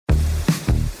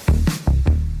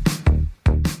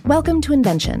Welcome to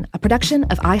Invention, a production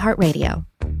of iHeartRadio.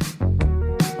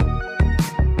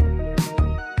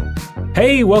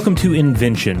 Hey, welcome to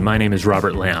Invention. My name is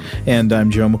Robert Lamb. And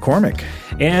I'm Joe McCormick.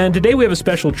 And today we have a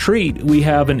special treat. We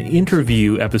have an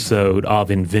interview episode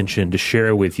of Invention to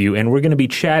share with you, and we're going to be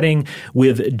chatting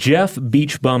with Jeff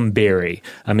Beachbum Berry,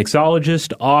 a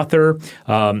mixologist, author,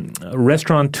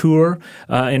 restaurateur,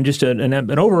 and just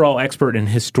an overall expert and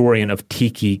historian of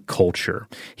tiki culture.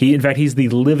 In fact, he's the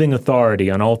living authority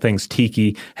on all things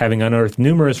tiki, having unearthed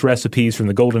numerous recipes from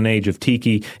the golden age of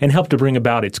tiki and helped to bring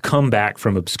about its comeback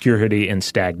from obscurity and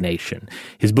stagnation.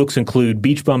 His books include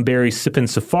Beachbum Berry's Sippin'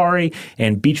 Safari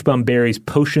and Beachbum Berry's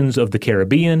Potions of the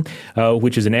Caribbean,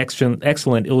 which is an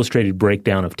excellent illustrated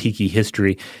breakdown of tiki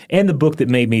history, and the book that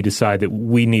made me decide that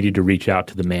we needed to reach out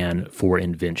to the man for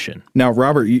Invention. Now,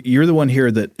 Robert, you're the one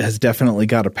here that has definitely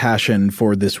got a passion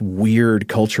for this weird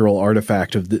cultural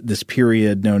artifact of this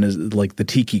period known as like the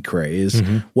tiki craze.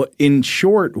 Mm-hmm. In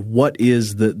short, what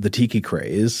is the tiki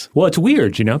craze? Well, it's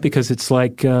weird, because it's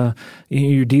like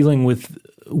you're dealing with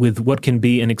what can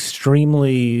be an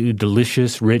extremely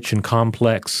delicious, rich, and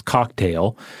complex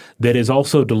cocktail that is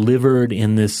also delivered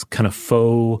in this kind of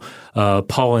faux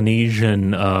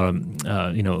Polynesian,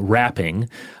 wrapping.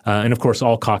 And of course,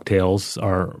 all cocktails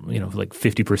are, like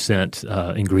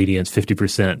 50% ingredients,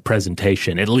 50%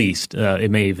 presentation, at least.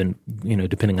 It may even,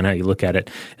 depending on how you look at it,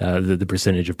 the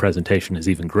percentage of presentation is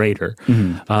even greater.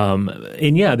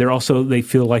 Mm-hmm. They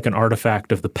feel like an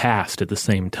artifact of the past at the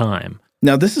same time.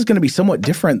 Now, this is going to be somewhat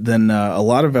different than a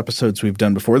lot of episodes we've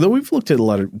done before, though we've looked at a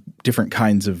lot of different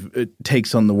kinds of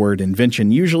takes on the word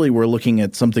invention. Usually we're looking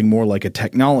at something more like a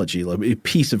technology, like a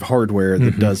piece of hardware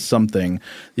that does something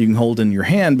that you can hold in your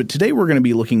hand. But today we're going to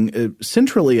be looking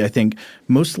centrally, I think,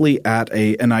 mostly at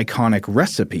an iconic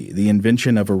recipe, the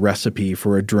invention of a recipe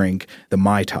for a drink, the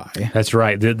Mai Tai. That's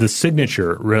right. The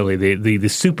signature, really, the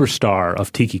superstar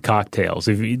of tiki cocktails.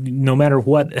 No matter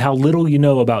how little you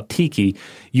know about tiki,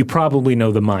 you probably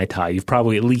know the Mai Tai. You've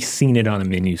probably at least seen it on a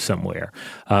menu somewhere.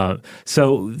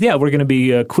 We're going to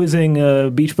be quizzing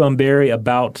Beachbum Berry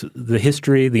about the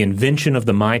history, the invention of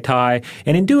the Mai Tai,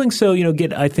 and in doing so,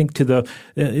 get, I think, to the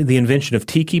invention of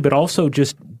tiki, but also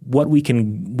just what we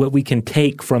can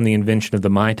take from the invention of the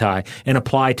Mai Tai and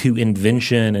apply to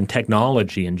invention and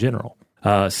technology in general.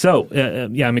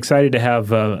 I'm excited to have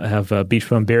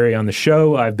Beachbum Berry on the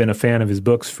show. I've been a fan of his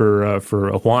books for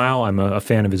a while. I'm a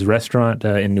fan of his restaurant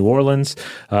in New Orleans,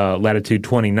 Latitude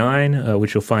 29,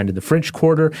 which you'll find in the French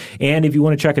Quarter. And if you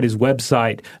want to check out his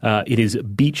website, it is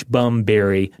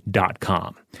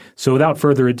beachbumberry.com. So without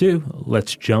further ado,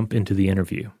 let's jump into the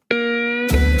interview.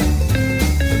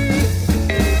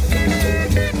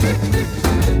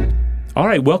 All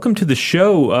right, welcome to the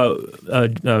show.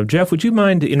 Jeff, would you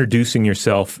mind introducing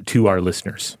yourself to our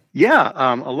listeners? Yeah,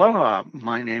 aloha.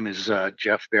 My name is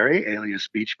Jeff Berry, alias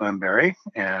Beachbum Berry,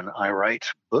 and I write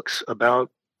books about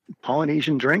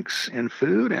Polynesian drinks and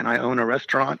food, and I own a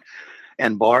restaurant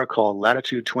and bar called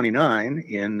Latitude 29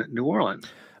 in New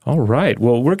Orleans. All right.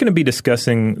 Well, we're going to be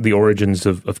discussing the origins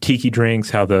of tiki drinks,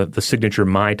 how the signature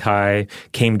Mai Tai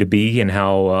came to be, and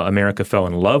how America fell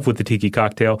in love with the tiki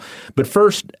cocktail. But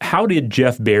first, how did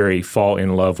Jeff Berry fall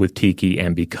in love with tiki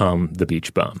and become the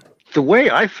Beach Bum? The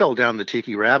way I fell down the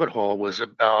tiki rabbit hole was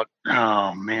about,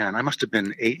 I must have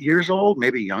been 8 years old,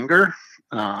 maybe younger.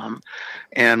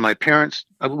 And my parents,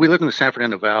 we lived in the San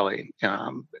Fernando Valley,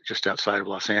 just outside of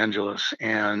Los Angeles.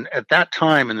 And at that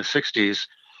time in the 60s,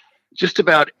 just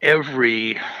about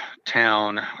every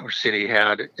town or city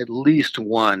had at least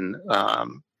one,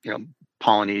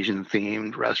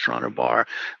 Polynesian-themed restaurant or bar.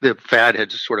 The fad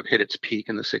had sort of hit its peak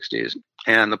in the 60s.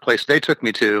 And the place they took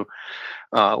me to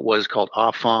was called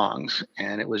Ah Fong's.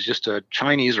 And it was just a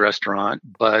Chinese restaurant.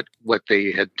 But what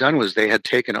they had done was they had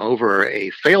taken over a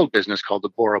failed business called the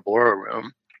Bora Bora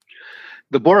Room.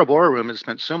 The Bora Bora Room had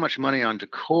spent so much money on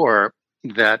decor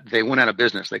that they went out of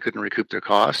business. They couldn't recoup their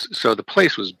costs. So the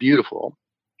place was beautiful.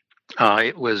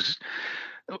 It was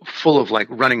full of like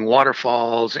running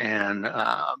waterfalls and,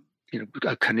 a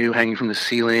canoe hanging from the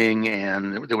ceiling.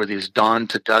 And there were these dawn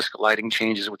to dusk lighting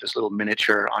changes with this little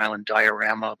miniature island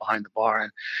diorama behind the bar.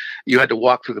 And you had to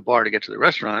walk through the bar to get to the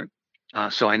restaurant.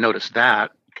 So I noticed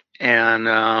that. And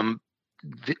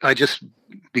I just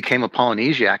became a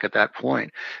Polynesiac at that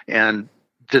point. And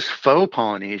this faux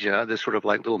Polynesia, this sort of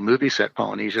like little movie set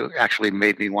Polynesia, actually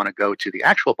made me want to go to the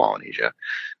actual Polynesia,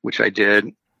 which I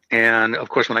did. And of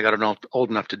course, when I got old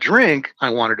enough to drink, I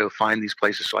wanted to find these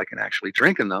places so I can actually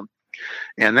drink in them.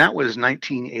 And that was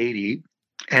 1980,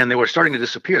 and they were starting to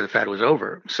disappear. The fad was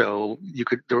over. So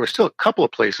there were still a couple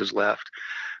of places left.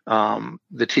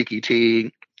 The Tiki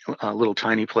Tea little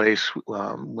tiny place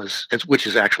which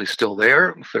is actually still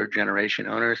there, third generation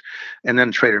owners. And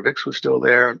then Trader Vic's was still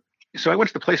there. So I went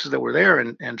to the places that were there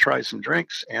and tried some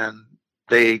drinks, and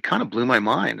they kind of blew my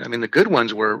mind. I mean, the good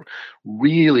ones were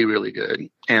really, really good.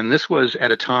 And this was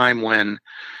at a time when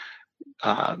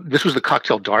this was the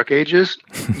cocktail dark ages.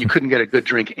 You couldn't get a good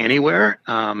drink anywhere.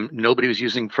 Nobody was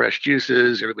using fresh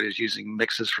juices. Everybody was using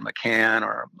mixes from a can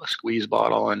or a squeeze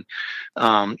bottle. And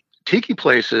tiki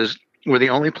places were the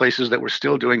only places that were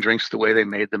still doing drinks the way they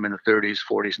made them in the 30s,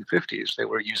 40s, and 50s. They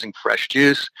were using fresh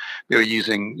juice. They were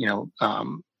using,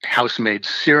 house-made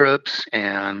syrups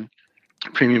and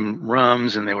premium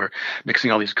rums, and they were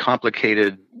mixing all these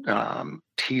complicated,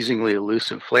 teasingly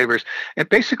elusive flavors. And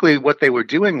basically what they were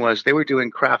doing was they were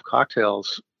doing craft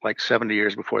cocktails like 70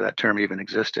 years before that term even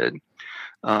existed.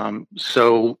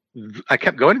 So I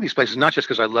kept going to these places, not just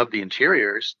because I loved the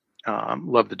interiors,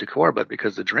 loved the decor, but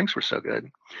because the drinks were so good.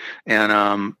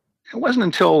 And it wasn't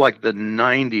until like the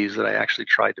 90s that I actually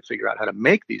tried to figure out how to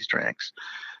make these drinks,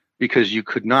 because you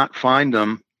could not find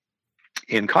them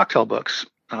in cocktail books.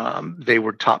 They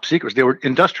were top secrets. They were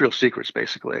industrial secrets,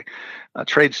 basically,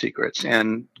 trade secrets,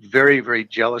 and very, very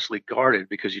jealously guarded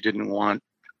because you didn't want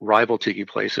rival tiki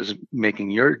places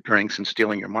making your drinks and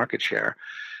stealing your market share.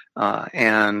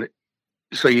 And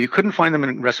so you couldn't find them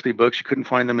in recipe books. You couldn't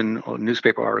find them in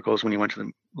newspaper articles when you went to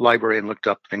the library and looked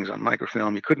up things on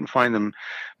microfilm. You couldn't find them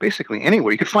basically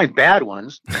anywhere. You could find bad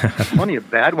ones. Plenty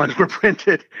of bad ones were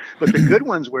printed, but the good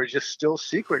ones were just still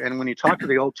secret. And when you talk to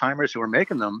the old timers who were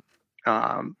making them,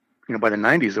 by the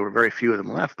 90s, there were very few of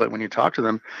them left. But when you talk to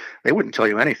them, they wouldn't tell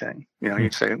you anything.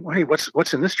 You'd say, well, hey,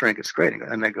 what's in this drink? It's great.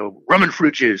 And they go, rum and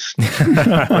fruit juice.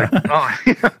 Like,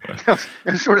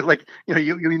 and sort of like,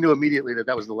 you knew immediately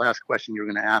that was the last question you were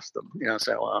going to ask them.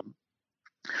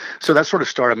 So that sort of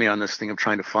started me on this thing of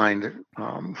trying to find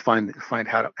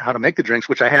how to make the drinks,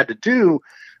 which I had to do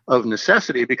of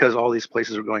necessity because all these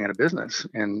places were going out of business.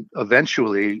 And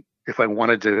eventually, if I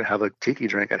wanted to have a tiki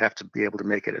drink, I'd have to be able to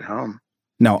make it at home.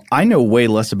 Now, I know way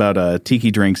less about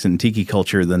tiki drinks and tiki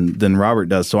culture than Robert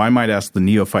does, so I might ask the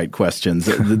neophyte questions.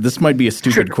 This might be a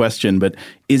stupid question, but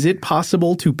is it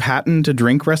possible to patent a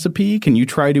drink recipe? Can you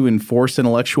try to enforce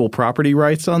intellectual property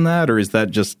rights on that, or is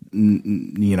that just,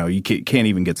 you can't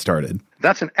even get started?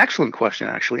 That's an excellent question,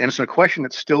 actually, and it's a question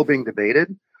that's still being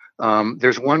debated.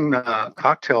 There's one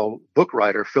cocktail book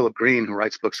writer, Philip Green, who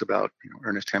writes books about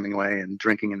Ernest Hemingway and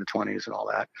drinking in the 20s and all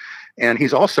that. And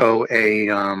he's also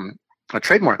a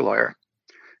trademark lawyer.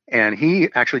 And he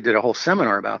actually did a whole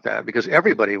seminar about that because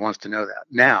everybody wants to know that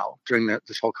now during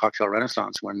this whole cocktail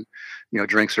renaissance when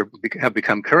drinks have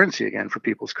become currency again for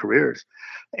people's careers.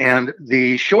 And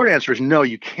the short answer is no,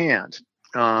 you can't.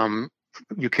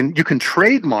 You can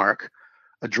trademark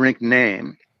a drink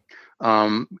name.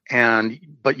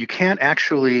 But you can't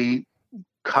actually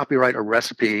copyright a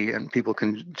recipe, and people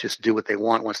can just do what they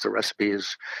want once the recipe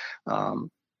is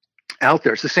out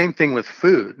there. It's the same thing with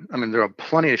food. I mean, there are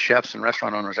plenty of chefs and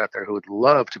restaurant owners out there who would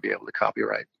love to be able to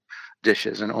copyright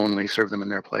dishes and only serve them in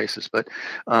their places. But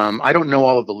I don't know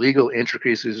all of the legal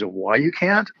intricacies of why you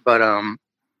can't, but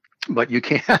you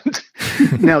can't.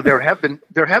 Now, there have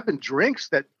been drinks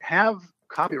that have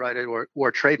copyrighted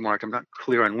or trademarked. I'm not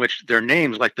clear on which. Their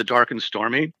names, like the Dark and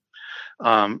Stormy,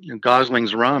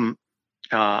 Gosling's Rum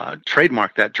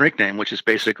trademarked that drink name, which is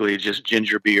basically just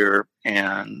ginger beer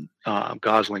and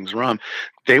Gosling's Rum.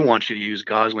 They want you to use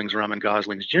Gosling's Rum and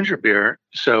Gosling's ginger beer.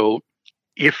 So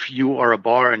if you are a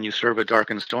bar and you serve a Dark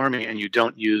and Stormy and you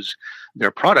don't use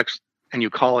their products and you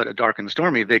call it a Dark and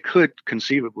Stormy, they could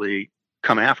conceivably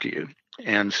come after you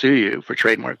and sue you for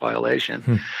trademark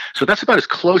violation. So that's about as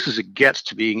close as it gets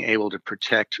to being able to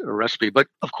protect a recipe. But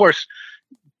of course,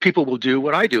 people will do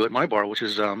what I do at my bar, which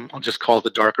is I'll just call it the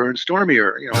Darker and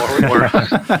Stormier, or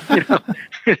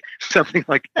something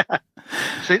like that.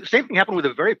 So, same thing happened with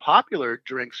a very popular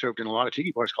drink served in a lot of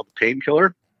tiki bars called the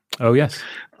Painkiller. Oh yes,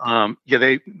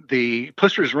 the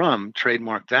Puster's Rum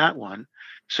trademarked that one.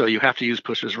 So you have to use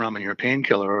Puster's Rum in your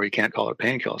painkiller, or you can't call it a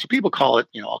painkiller. So people call it,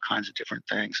 all kinds of different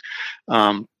things.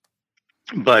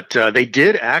 But they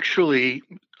did actually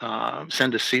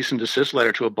send a cease and desist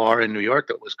letter to a bar in New York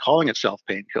that was calling itself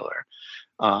Painkiller.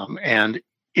 And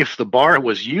if the bar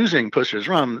was using Puster's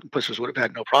Rum, Puster's would have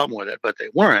had no problem with it, but they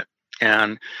weren't.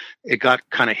 And it got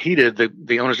kind of heated.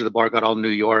 The owners of the bar got all New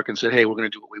York and said, hey, we're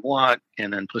going to do what we want.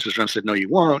 And then Puster's Rum said, no, you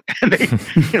won't. And they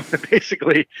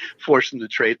basically forced them to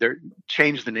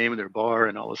change the name of their bar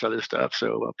and all this other stuff.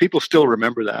 So people still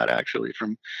remember that, actually,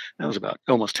 that was about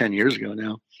almost 10 years ago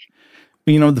now.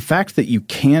 The fact that you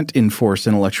can't enforce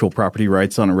intellectual property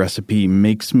rights on a recipe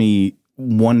makes me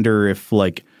wonder if,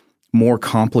 more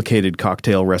complicated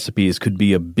cocktail recipes could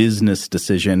be a business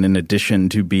decision in addition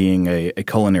to being a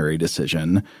culinary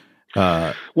decision.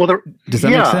 Does that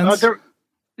make sense?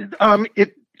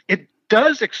 It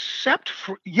does, except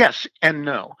for yes and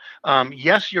no.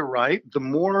 Yes, you're right. The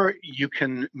more you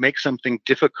can make something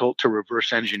difficult to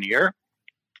reverse engineer.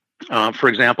 For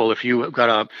example, if you got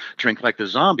a drink like the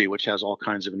Zombie, which has all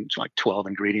kinds of like 12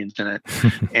 ingredients in it,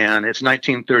 and it's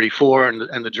 1934,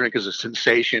 and the drink is a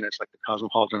sensation. It's like the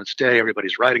Cosmopolitan of its day.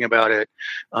 Everybody's writing about it.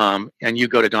 And you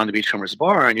go to Don the Beachcomber's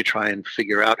bar and you try and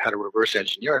figure out how to reverse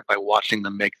engineer it by watching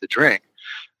them make the drink.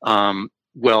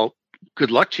 Well,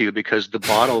 good luck to you, because the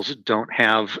bottles don't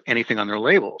have anything on their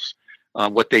labels.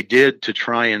 What they did to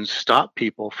try and stop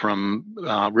people from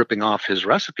ripping off his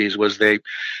recipes was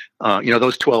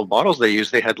those 12 bottles they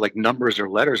used, they had like numbers or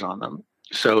letters on them.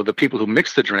 So the people who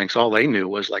mixed the drinks, all they knew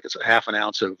was like it's a half an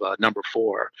ounce of number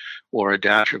 4 or a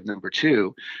dash of number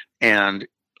 2. And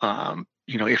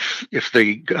if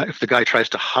the guy tries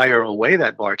to hire away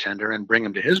that bartender and bring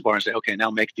him to his bar and say, okay, now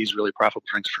make these really profitable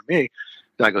drinks for me,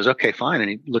 the guy goes, okay, fine. And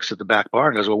he looks at the back bar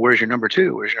and goes, well, where's your number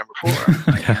 2? Where's your number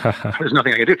 4? There's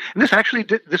nothing I can do. And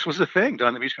this was the thing.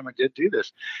 Don the Beachcomber did do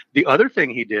this. The other thing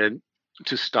he did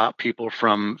to stop people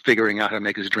from figuring out how to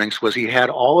make his drinks was he had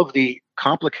all of the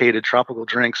complicated tropical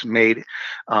drinks made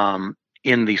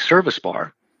in the service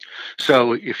bar.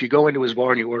 So if you go into his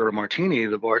bar and you order a martini,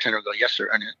 the bartender will go, yes, sir,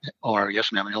 or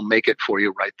yes, ma'am, and he'll make it for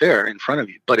you right there in front of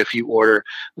you. But if you order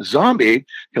the Zombie,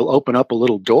 he'll open up a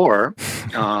little door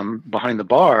behind the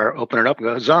bar, open it up and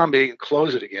go, Zombie, and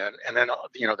close it again. And then,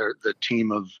 the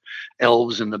team of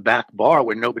elves in the back bar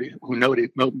where nobody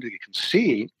can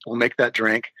see will make that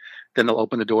drink. Then they'll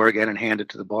open the door again and hand it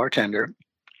to the bartender.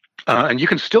 And you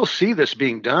can still see this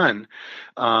being done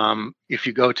if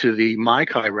you go to the Mai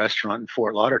Kai restaurant in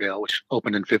Fort Lauderdale, which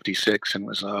opened in '56 and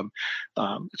was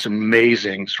it's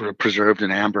amazing, sort of preserved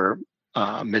in amber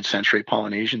mid-century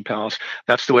Polynesian palace.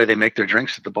 That's the way they make their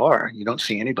drinks at the bar. You don't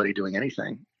see anybody doing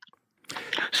anything.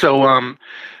 So,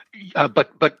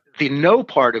 but the no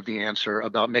part of the answer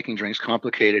about making drinks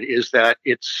complicated is that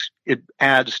it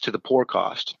adds to the pour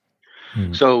cost.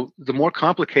 So the more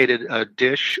complicated a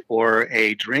dish or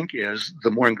a drink is, the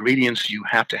more ingredients you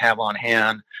have to have on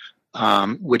hand,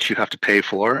 which you have to pay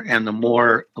for, and the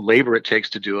more labor it takes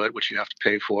to do it, which you have to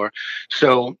pay for.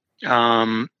 So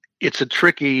it's a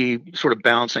tricky sort of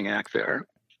balancing act there.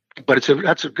 But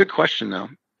that's a good question, though.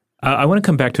 I want to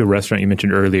come back to a restaurant you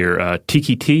mentioned earlier,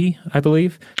 Tiki Tea, I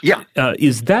believe. Yeah.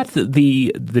 Is that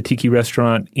the Tiki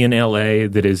restaurant in L.A.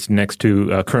 that is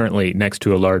currently next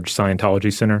to a large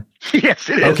Scientology center? Yes,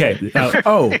 it is. Okay.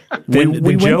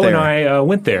 We Joe went there. and I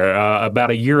went there about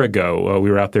a year ago. We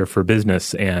were out there for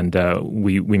business, and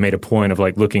we made a point of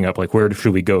like looking up like where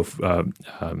should we go,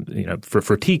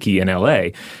 for Tiki in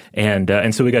L.A.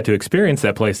 And so we got to experience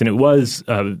that place, and it was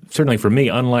certainly for me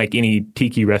unlike any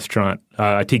Tiki restaurant.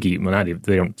 Tiki, well,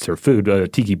 they don't serve food, a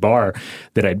Tiki bar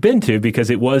that I'd been to, because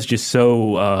it was just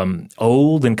so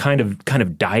old and kind of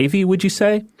divey, would you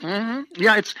say? Mm-hmm.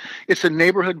 Yeah, it's a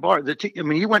neighborhood bar.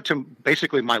 You went to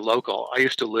basically my local. I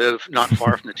used to live not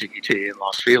far from the Tiki Tea in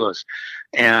Los Feliz,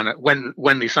 and when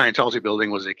the Scientology building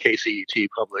was a KCET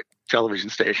public television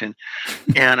station,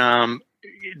 and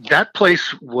that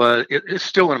place it's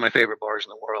still one of my favorite bars in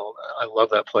the world. I love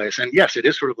that place. And yes, it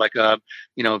is sort of like a,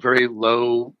 very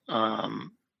low,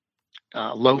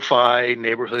 lo-fi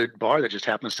neighborhood bar that just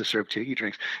happens to serve tiki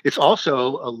drinks. It's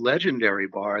also a legendary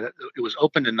bar. It was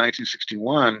opened in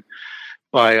 1961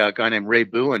 by a guy named Ray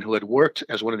Bowen, who had worked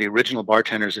as one of the original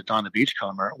bartenders at Don the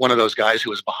Beachcomber, one of those guys who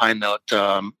was behind that,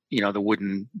 the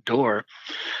wooden door,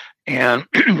 and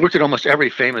worked at almost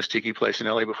every famous tiki place in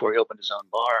LA before he opened his own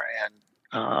bar. And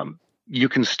you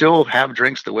can still have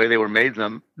drinks the way they were making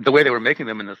them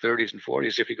in the 30s and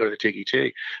 40s. If you go to the Tiki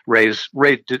Tea, Ray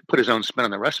did put his own spin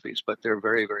on the recipes, but they're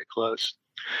very, very close.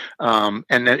 And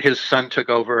then his son took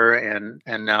over, and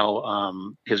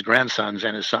now his grandsons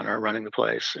and his son are running the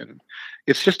place. And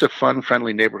it's just a fun,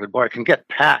 friendly neighborhood bar. It can get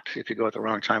packed if you go at the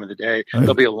wrong time of the day.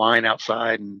 There'll be a line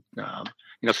outside, and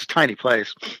it's a tiny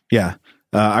place. Yeah.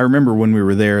 I remember when we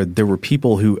were there were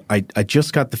people who I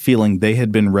just got the feeling they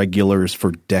had been regulars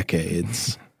for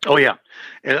decades. Oh, yeah.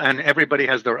 And everybody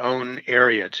has their own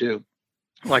area, too.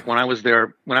 Like when I was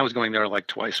going there like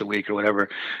twice a week or whatever,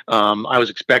 I was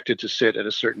expected to sit at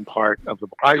a certain part of the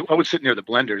bar. I would sit near the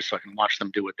blenders so I can watch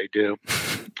them do what they do.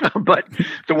 But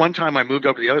the one time I moved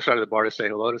over to the other side of the bar to say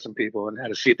hello to some people and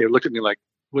had a seat, they looked at me like,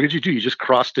 what did you do? You just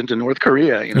crossed into North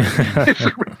Korea.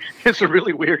 It's a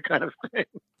really weird kind of thing.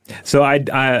 So I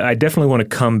definitely want to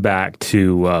come back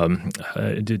to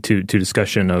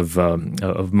discussion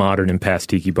of modern and past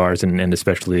tiki bars, and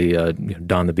especially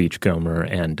Don the Beachcomber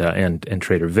and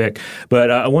Trader Vic.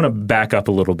 But I want to back up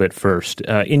a little bit first.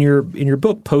 In your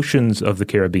book Potions of the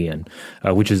Caribbean,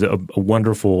 which is a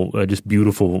wonderful, just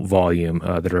beautiful volume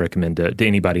that I recommend to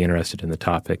anybody interested in the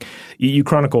topic, you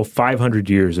chronicle 500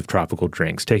 years of tropical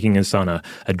drinks, taking us on a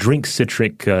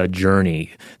drink-centric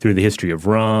journey through the history of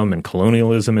rum and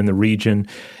colonialism in the region.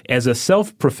 As a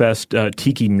self-professed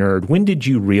tiki nerd, when did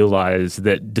you realize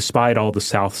that despite all the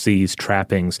South Seas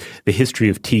trappings, the history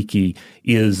of tiki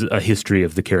is a history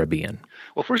of the Caribbean?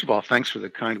 Well, first of all, thanks for the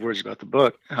kind words about the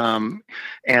book.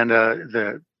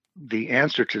 The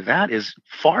answer to that is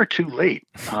far too late.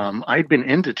 I'd been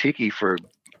into tiki for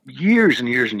years and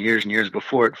years and years and years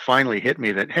before it finally hit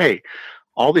me that, hey,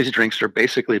 all these drinks are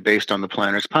basically based on the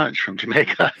Planter's Punch from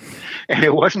Jamaica. And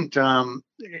it wasn't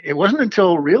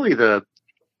until really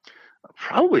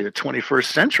probably the 21st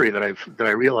century that I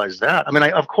realized that. I mean,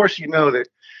 of course, you know that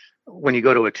when you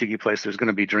go to a tiki place, there's going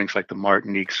to be drinks like the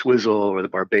Martinique Swizzle or the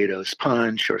Barbados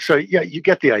Punch, so yeah, you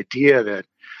get the idea that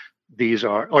these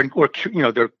are, or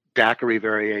they're daiquiri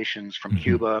variations from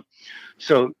Cuba.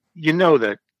 So you know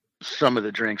that some of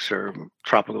the drinks are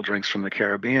tropical drinks from the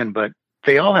Caribbean, but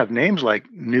they all have names like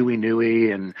Nui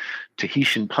Nui and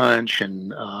Tahitian Punch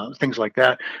and things like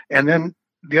that. And then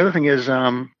the other thing is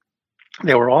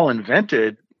they were all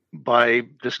invented by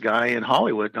this guy in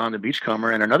Hollywood, Don the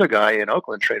Beachcomber, and another guy in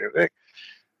Oakland, Trader Vic.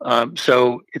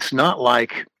 So it's not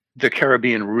like the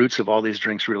Caribbean roots of all these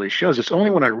drinks really shows. It's only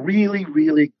when I really,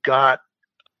 really got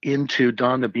into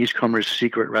Don the Beachcomber's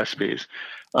secret recipes,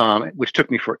 which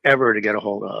took me forever to get a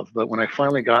hold of. But when I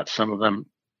finally got some of them,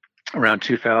 around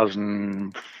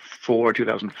 2004,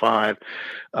 2005,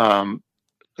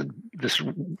 this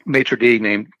maitre d'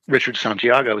 named Richard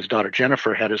Santiago, his daughter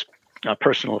Jennifer, had his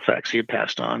personal effects. He had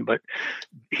passed on, but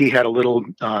he had a little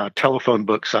telephone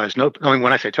book sized note. I mean,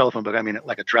 when I say telephone book, I mean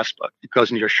like a dress book. It goes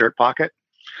into your shirt pocket.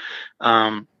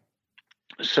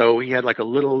 So he had like a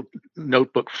little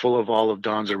notebook full of all of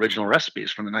Don's original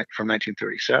recipes from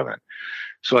 1937.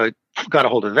 So I got a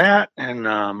hold of that, and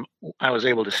I was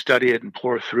able to study it and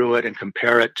pour through it and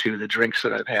compare it to the drinks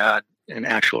that I've had in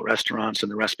actual restaurants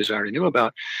and the recipes I already knew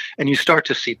about. And you start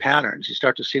to see patterns. You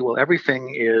start to see, well,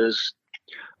 everything is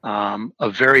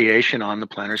a variation on the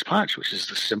Planter's Punch, which is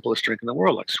the simplest drink in the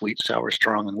world, like sweet, sour,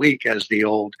 strong, and weak, as the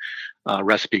old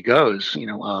recipe goes.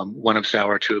 1 of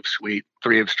sour, 2 of sweet,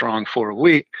 3 of strong, 4 of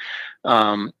weak.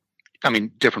 I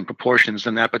mean, different proportions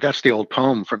than that, but that's the old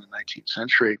poem from the 19th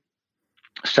century.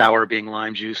 Sour being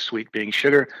lime juice, sweet being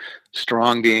sugar,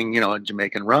 strong being, a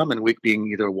Jamaican rum, and weak being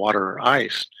either water or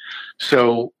ice.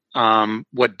 So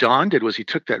what Don did was he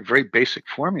took that very basic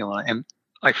formula, and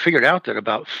I figured out that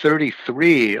about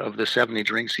 33 of the 70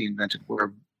 drinks he invented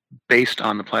were based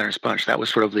on the Planter's Punch. That was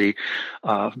sort of the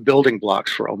building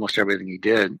blocks for almost everything he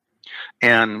did.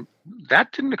 And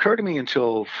that didn't occur to me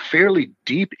until fairly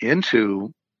deep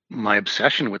into my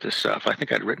obsession with this stuff. I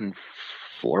think I'd written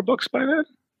 4 books by then.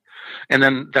 And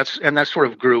then that sort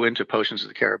of grew into Potions of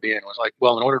the Caribbean. It was like,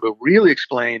 well, in order to really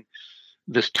explain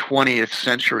this 20th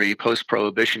century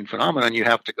post-prohibition phenomenon, you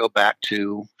have to go back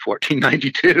to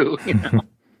 1492.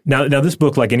 Now, this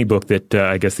book, like any book that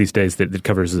I guess these days that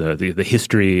covers the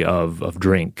history of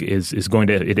drink, is going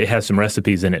to it has some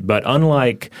recipes in it. But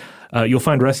unlike you'll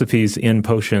find recipes in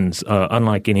Potions,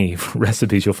 unlike any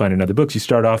recipes you'll find in other books, you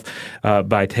start off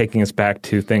by taking us back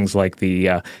to things like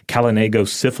the Calinago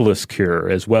syphilis cure,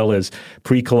 as well as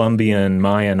pre-Columbian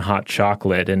Mayan hot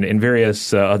chocolate, and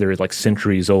various other like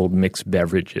centuries-old mixed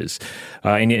beverages.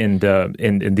 And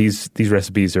these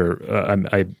recipes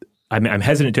are I'm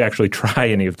hesitant to actually try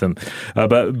any of them,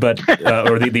 but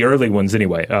or the early ones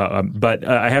anyway. But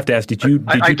I have to ask: Did you?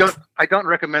 I don't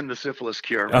recommend the syphilis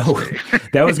cure. Oh,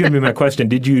 that was going to be my question.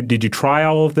 Did you try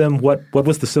all of them? What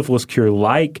was the syphilis cure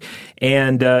like?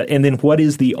 And then what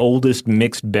is the oldest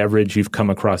mixed beverage you've come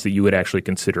across that you would actually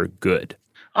consider good?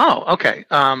 Oh, okay.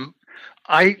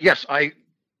 I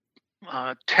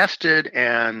tested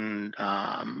and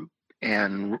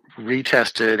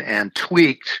retested and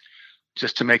tweaked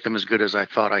just to make them as good as I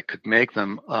thought I could make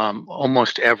them.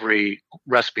 Almost every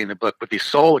recipe in the book, with the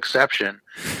sole exception,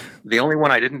 the only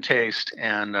one I didn't taste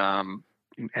and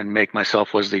make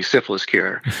myself was the syphilis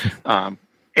cure.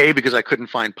 A, because I couldn't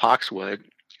find poxwood,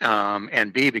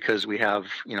 and B, because we have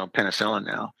penicillin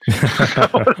now.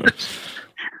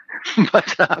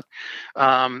 But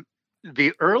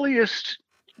the earliest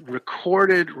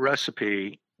recorded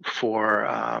recipe for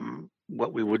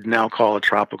what we would now call a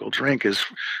tropical drink I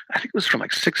think it was from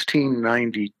like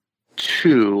 1692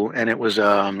 two, and it was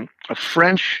a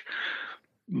French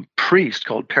priest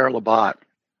called Père Labat.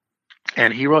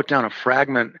 And he wrote down a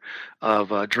fragment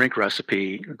of a drink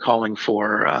recipe calling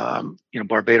for,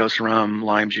 Barbados rum,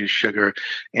 lime juice, sugar,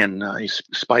 and he's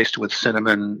spiced with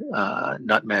cinnamon,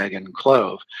 nutmeg, and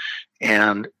clove.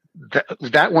 And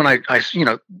that one,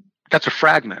 that's a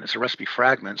fragment. It's a recipe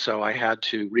fragment, so I had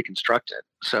to reconstruct it.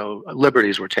 So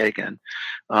liberties were taken,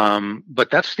 but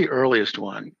that's the earliest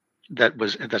one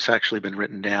that's actually been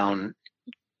written down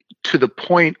to the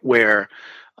point where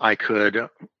I could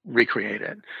recreate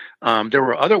it. There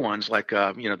were other ones like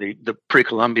the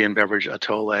pre-Columbian beverage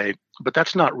atole, but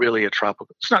that's not really a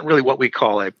tropical. It's not really what we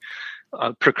call a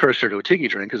precursor to a tiki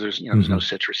drink because there's no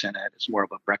citrus in it. It's more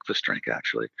of a breakfast drink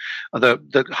actually.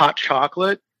 The hot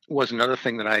chocolate was another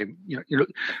thing that I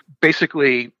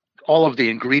basically all of the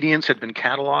ingredients had been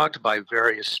cataloged by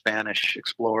various Spanish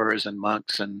explorers and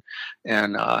monks, and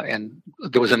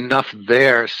there was enough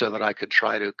there so that I could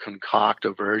try to concoct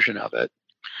a version of it.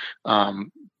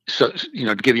 So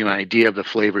to give you an idea of the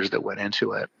flavors that went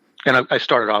into it, and I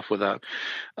started off with an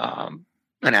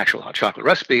actual hot chocolate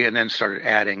recipe, and then started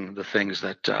adding the things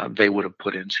that they would have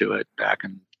put into it back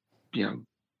in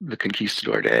the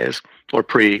conquistador days or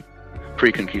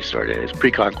pre-conquistador days,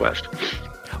 pre-conquest.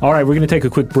 All right, we're going to take a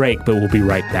quick break, but we'll be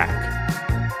right back.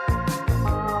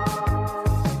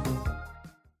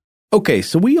 Okay,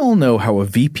 so we all know how a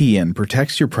VPN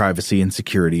protects your privacy and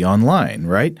security online,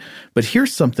 right? But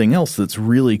here's something else that's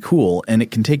really cool, and it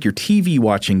can take your TV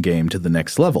watching game to the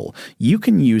next level. You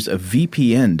can use a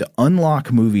VPN to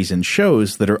unlock movies and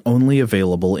shows that are only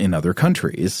available in other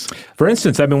countries. For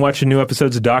instance, I've been watching new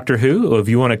episodes of Doctor Who. If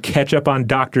you want to catch up on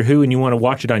Doctor Who and you want to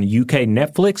watch it on UK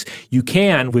Netflix, you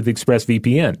can with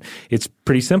ExpressVPN. It's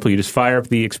pretty simple. You just fire up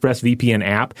the ExpressVPN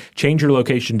app, change your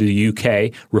location to the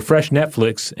UK, refresh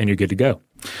Netflix, and you're good to go.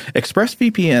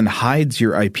 ExpressVPN hides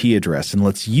your IP address and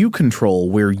lets you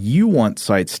control where you want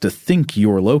sites to think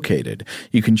you're located.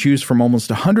 You can choose from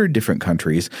almost 100 different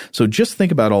countries, so just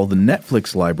think about all the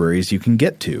Netflix libraries you can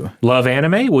get to. Love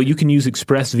anime? Well, you can use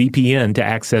ExpressVPN to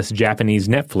access Japanese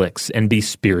Netflix and be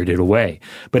spirited away.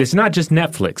 But it's not just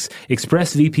Netflix.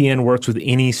 ExpressVPN works with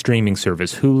any streaming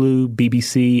service, Hulu,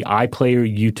 BBC, iPlayer,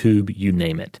 YouTube, you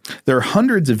name it. There are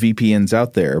hundreds of VPNs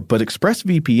out there, but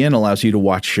ExpressVPN allows you to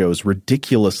watch shows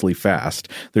ridiculously fast.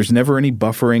 There's never any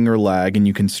buffering or lag, and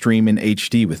you can stream in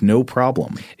HD with no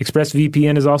problem.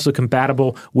 ExpressVPN is also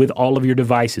compatible with all of your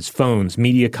devices, phones,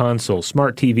 media consoles,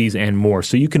 smart TVs, and more,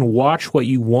 so you can watch what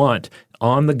you want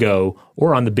on the go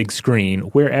or on the big screen,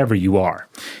 wherever you are.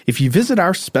 If you visit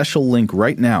our special link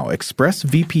right now,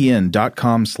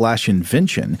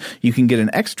 expressvpn.com/invention, you can get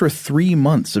an extra 3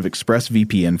 months of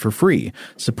ExpressVPN for free.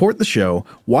 Support the show,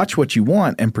 watch what you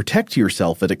want, and protect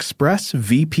yourself at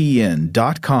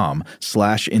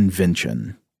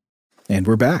expressvpn.com/invention. And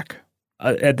we're back.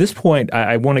 At this point,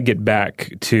 I want to get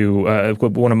back to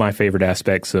one of my favorite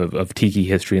aspects of tiki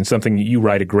history, and something you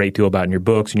write a great deal about in your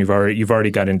books, and you've already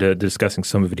got into discussing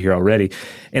some of it here already,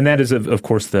 and that is, of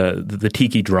course, the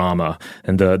tiki drama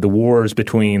and the wars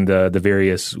between the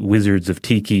various wizards of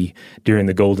tiki during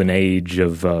the golden age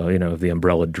of the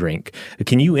umbrella drink.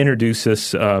 Can you introduce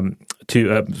us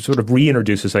to sort of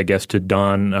reintroduce us, I guess, to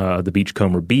Don the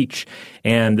Beachcomber Beach,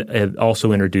 and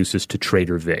also introduce us to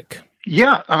Trader Vic?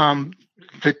 Yeah.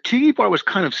 The tiki bar was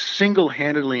kind of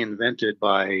single-handedly invented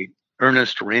by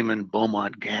Ernest Raymond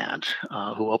Beaumont Gant,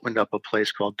 who opened up a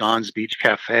place called Don's Beach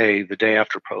Cafe the day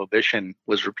after Prohibition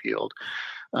was repealed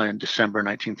in December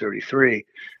 1933.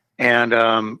 And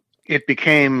it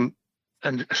became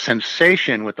a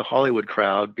sensation with the Hollywood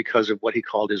crowd because of what he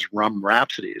called his rum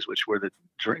rhapsodies, which were the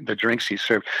drinks he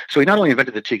served. So he not only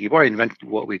invented the tiki bar, he invented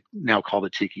what we now call the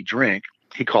tiki drink.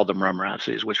 He called them rum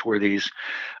rhapsodies, which were these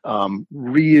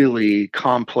really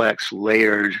complex,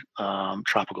 layered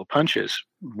tropical punches,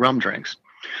 rum drinks.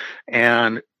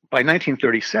 And by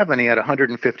 1937, he had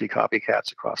 150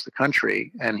 copycats across the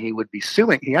country, and he would be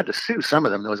suing. He had to sue some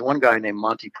of them. There was one guy named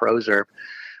Monty Proser,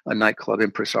 a nightclub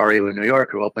impresario in New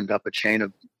York, who opened up a chain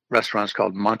of restaurants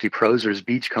called Monty Proser's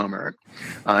Beachcomber.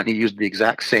 And he used the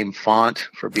exact same font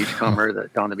for Beachcomber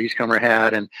that Don the Beachcomber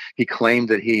had. And he claimed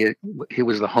that he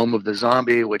was the home of the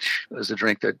zombie, which is a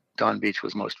drink that Don Beach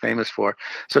was most famous for.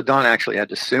 So Don actually had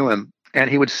to sue him. And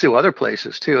he would sue other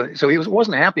places too. So he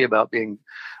wasn't happy about being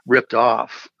ripped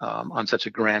off on such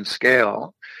a grand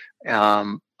scale.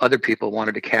 Other people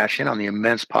wanted to cash in on the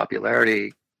immense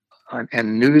popularity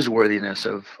and newsworthiness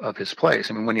of his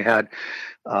place. I mean, when you had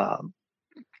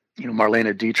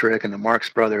Marlene Dietrich and the Marx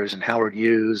Brothers and Howard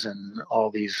Hughes and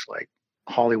all these like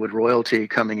Hollywood royalty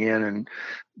coming in and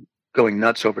going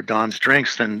nuts over Don's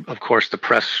drinks, then of course the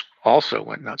press also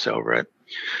went nuts over it.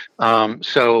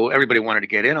 So everybody wanted to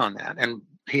get in on that. And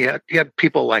he had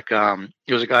people like, there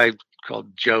was a guy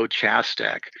called Joe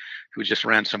Chastek, who just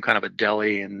ran some kind of a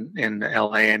deli in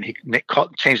LA, and he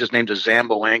changed his name to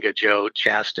Zamboanga Joe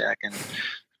Chastek and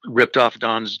ripped off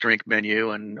Don's drink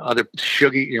menu. And other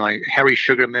Shuggy, like Harry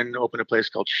Sugarman opened a place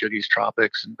called Shuggy's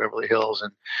Tropics in Beverly Hills,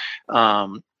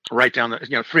 and right down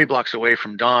the 3 blocks away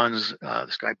from Don's,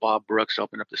 this guy Bob Brooks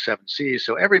opened up the Seven Seas.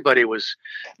 So everybody was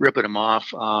ripping him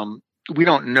off. We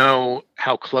don't know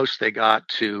how close they got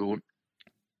to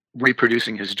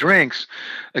reproducing his drinks,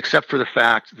 except for the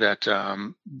fact that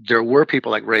there were people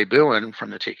like Ray Bowen from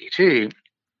the Tiki Tea,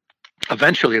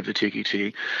 eventually of the Tiki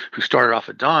Tea, who started off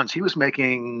at Don's. He was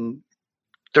making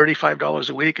 $35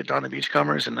 a week at Don the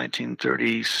Beachcombers in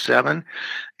 1937.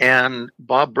 And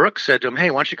Bob Brooks said to him,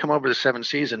 hey, why don't you come over to the Seven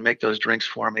Seas and make those drinks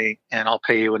for me, and I'll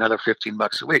pay you another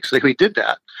 $15 a week. So he did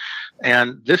that.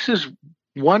 And this is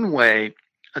one way.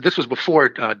 This was before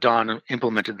Don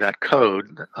implemented that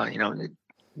code.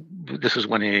 This is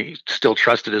when he still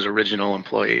trusted his original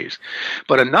employees.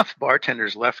 But enough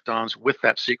bartenders left Don's with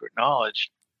that secret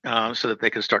knowledge so that they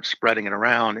could start spreading it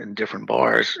around in different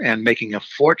bars and making a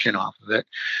fortune off of it.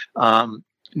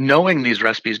 Knowing these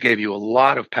recipes gave you a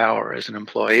lot of power as an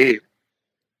employee.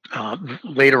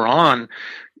 Later on,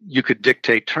 you could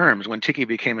dictate terms. When tiki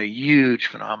became a huge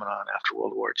phenomenon after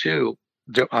World War II,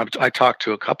 I talked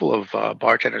to a couple of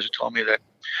bartenders who told me that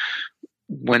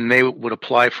when they would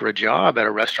apply for a job at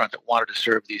a restaurant that wanted to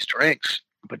serve these drinks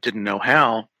but didn't know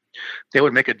how, they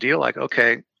would make a deal like,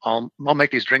 okay, I'll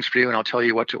make these drinks for you, and I'll tell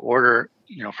you what to order,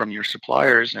 from your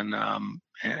suppliers and all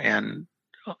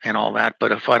that.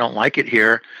 But if I don't like it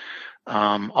here,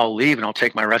 I'll leave and I'll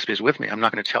take my recipes with me. I'm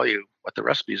not going to tell you what the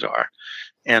recipes are.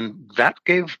 And that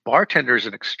gave bartenders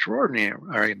an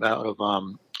extraordinary amount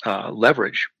of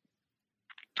leverage.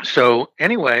 So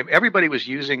anyway, everybody was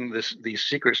using these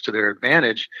secrets to their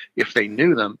advantage if they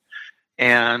knew them,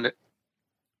 and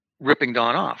ripping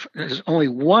Don off. There's only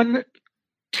one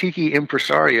tiki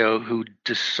impresario who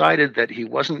decided that he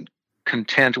wasn't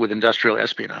content with industrial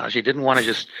espionage. He didn't want to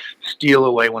just steal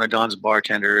away one of Don's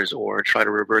bartenders or try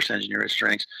to reverse engineer his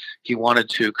drinks. He wanted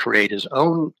to create his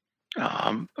own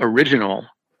original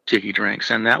tiki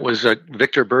drinks, and that was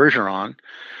Victor Bergeron,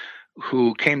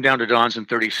 who came down to Don's in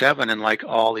 1937, and like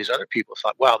all these other people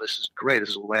thought, wow, this is great. This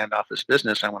is a land office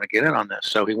business. I want to get in on this.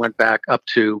 So he went back up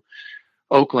to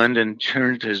Oakland and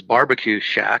turned his barbecue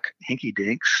shack, Hinky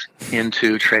Dinks,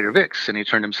 into Trader Vic's, and he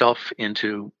turned himself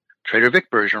into Trader Vic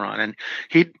Bergeron. And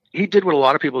he did what a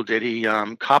lot of people did. He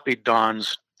copied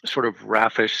Don's sort of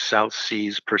raffish South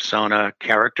Seas persona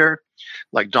character.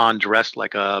 Like Don dressed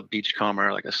like a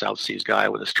beachcomber, like a South Seas guy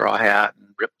with a straw hat and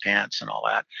ripped pants and all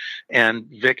that. And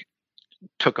Vic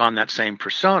took on that same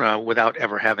persona without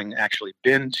ever having actually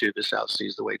been to the South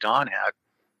Seas the way Don had.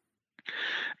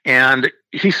 And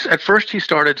at first he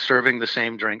started serving the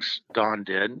same drinks Don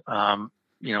did.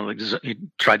 He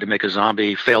tried to make a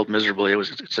zombie, failed miserably.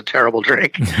 It's a terrible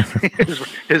drink.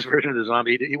 his version of the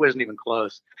zombie, he wasn't even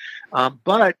close.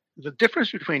 But the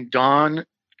difference between Don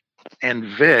and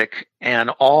Vic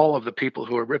and all of the people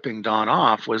who were ripping Don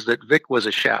off was that Vic was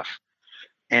a chef,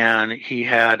 and he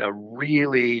had a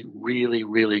really, really,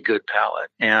 really good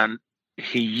palate. And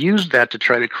he used that to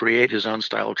try to create his own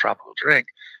style of tropical drink,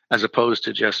 as opposed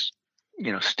to just,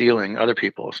 stealing other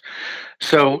people's.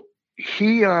 So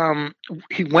he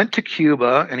went to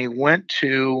Cuba, and he went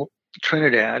to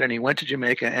Trinidad, and he went to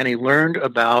Jamaica, and he learned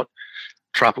about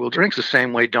tropical drinks the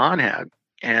same way Don had.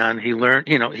 And he learned,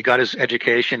 he got his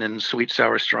education in sweet,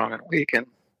 sour, strong, and weak, and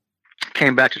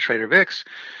came back to Trader Vic's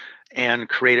and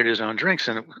created his own drinks.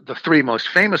 And the 3 most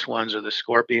famous ones are the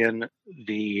Scorpion,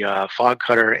 the Fog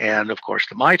Cutter, and of course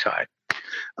the Mai Tai.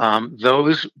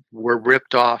 Those were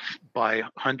ripped off by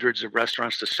hundreds of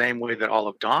restaurants the same way that all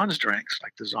of Don's drinks,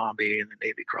 like the Zombie and the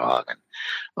Navy Grog and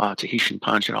Tahitian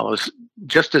Punch and all those,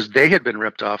 just as they had been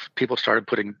ripped off, people started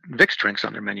putting Vic's drinks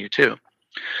on their menu too.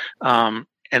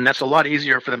 And that's a lot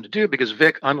easier for them to do because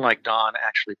Vic, unlike Don,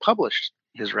 actually published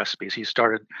his recipes. He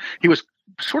was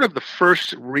sort of the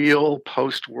first real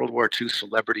post-World War II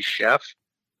celebrity chef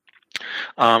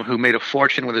who made a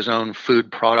fortune with his own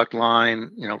food product line,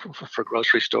 for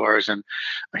grocery stores. And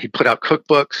he put out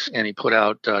cookbooks, and he put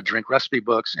out drink recipe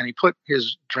books, and he put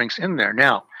his drinks in there.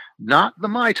 Now, not the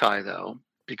Mai Tai, though,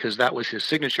 because that was his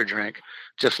signature drink,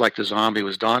 just like the Zombie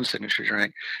was Don's signature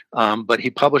drink. But he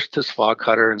published his Fog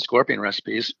Cutter and Scorpion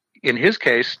recipes. In his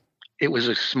case, it was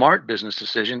a smart business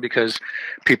decision because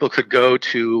people could go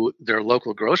to their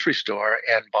local grocery store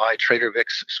and buy Trader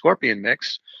Vic's Scorpion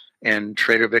mix and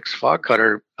Trader Vic's Fog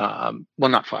Cutter,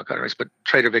 not Fog Cutter, but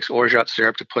Trader Vic's orgeat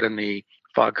syrup to put in the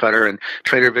fog cutter and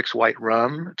Trader Vic's white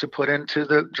rum to put into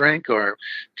the drink, or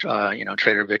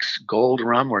Trader Vic's gold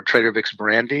rum or Trader Vic's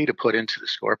brandy to put into the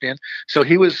Scorpion. So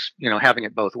he was having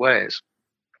it both ways.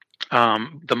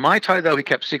 The Mai Tai, though, he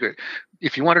kept secret.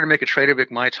 If you wanted to make a Trader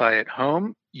Vic Mai Tai at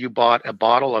home, you bought a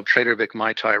bottle of Trader Vic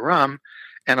Mai Tai rum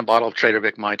and a bottle of Trader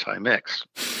Vic Mai Tai mix.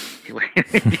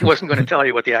 He wasn't going to tell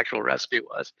you what the actual recipe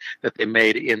was that they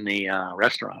made in the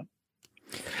restaurant.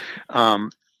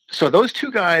 So those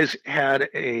two guys had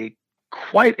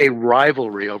quite a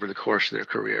rivalry over the course of their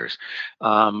careers.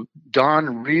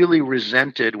 Don really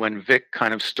resented when Vic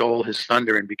kind of stole his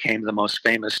thunder and became the most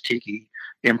famous tiki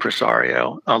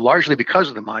impresario, largely because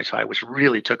of the Mai Tai, which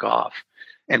really took off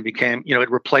and became,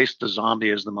 it replaced the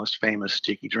Zombie as the most famous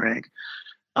tiki drink.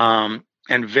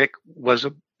 And Vic was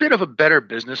a bit of a better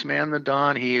businessman than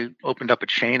Don. He opened up a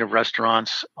chain of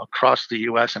restaurants across the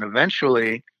U.S. and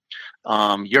eventually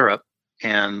Europe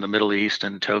and the Middle East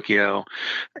and Tokyo.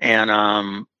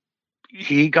 And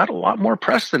he got a lot more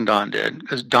press than Don did,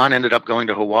 because Don ended up going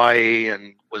to Hawaii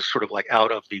and was sort of like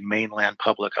out of the mainland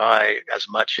public eye as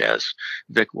much as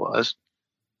Vic was.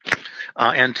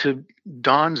 And to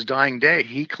Don's dying day,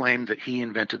 he claimed that he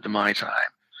invented the Mai Tai.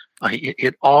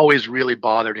 It always really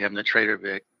bothered him that Trader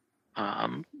Vic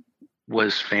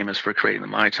was famous for creating the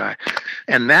Mai Tai.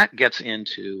 And that gets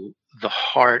into the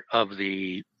heart of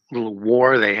the little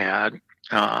war they had.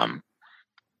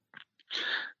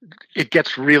 It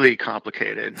gets really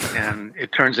complicated, and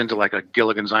it turns into like a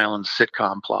Gilligan's Island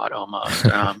sitcom plot almost.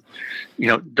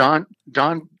 Don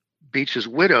Beach's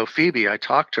widow, Phoebe, I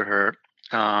talked to her,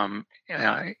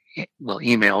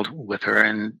 emailed with her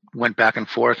and went back and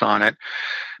forth on it,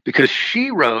 because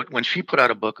she wrote, when she put out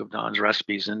a book of Don's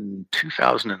recipes in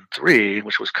 2003,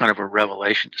 which was kind of a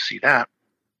revelation to see that.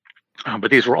 But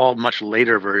these were all much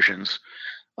later versions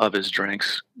of his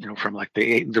drinks, from like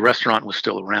the restaurant was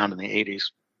still around in the 80s.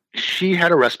 She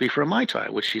had a recipe for a Mai Tai,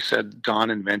 which she said Don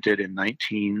invented in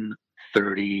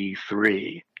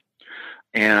 1933.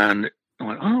 And I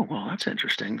went, oh, well, that's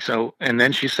interesting. So, and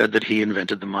then she said that he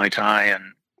invented the Mai Tai, and,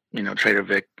 Trader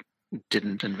Vic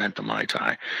didn't invent the Mai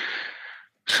Tai.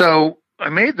 So I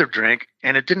made the drink,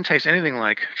 and it didn't taste anything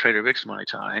like Trader Vic's Mai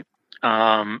Tai.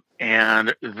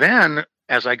 And then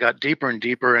as I got deeper and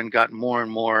deeper and got more and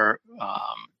more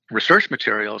research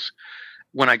materials,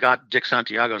 when I got Dick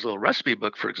Santiago's little recipe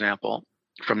book, for example,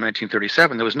 from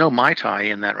 1937, there was no Mai Tai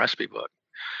in that recipe book.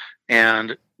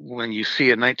 And when you see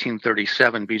a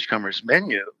 1937 Beachcomber's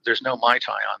menu, there's no Mai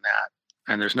Tai on that.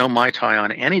 And there's no Mai Tai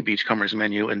on any Beachcomber's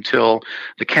menu until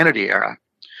the Kennedy era,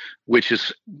 which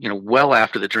is, well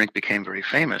after the drink became very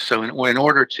famous. So in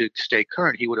order to stay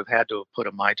current, he would have had to have put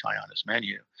a Mai Tai on his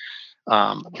menu.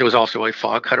 There was also a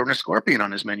fog cutter and a Scorpion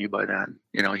on his menu by then.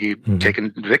 He'd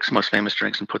taken Vic's most famous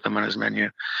drinks and put them on his menu.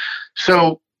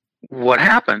 So what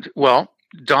happened? Well,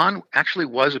 Don actually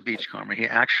was a beachcomber. He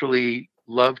actually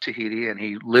loved Tahiti, and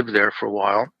he lived there for a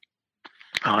while,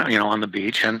 on the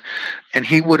beach. And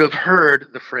he would have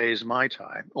heard the phrase Mai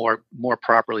Tai, or more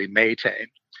properly, Maytay,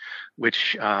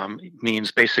 which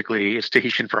means basically it's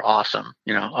Tahitian for awesome.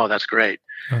 Oh, that's great.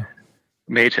 Oh.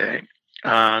 Maytay.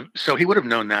 So he would have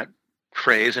known that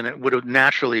phrase, and it would have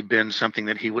naturally been something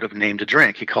that he would have named a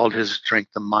drink. He called his drink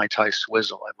the Mai Tai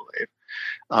Swizzle, I believe.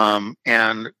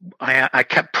 And I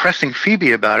kept pressing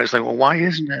Phoebe about it. It's like, well, why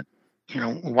isn't it,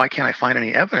 why can't I find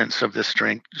any evidence of this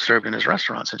drink served in his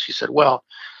restaurants? And she said, well,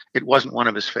 it wasn't one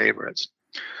of his favorites.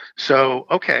 So,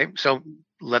 okay, so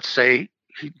let's take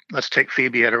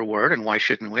Phoebe at her word, and why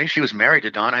shouldn't we? She was married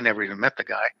to Don. I never even met the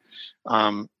guy.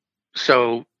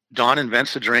 So Don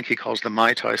invents a drink he calls the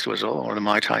Mai Tai Swizzle, or the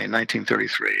Mai Tai, in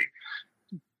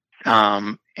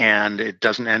 1933. And it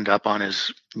doesn't end up on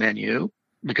his menu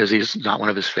because he's not one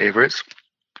of his favorites.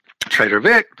 Trader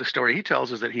Vic, the story he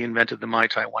tells is that he invented the Mai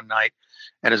Tai one night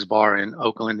at his bar in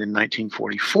Oakland in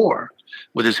 1944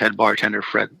 with his head bartender,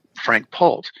 Frank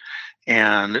Polt.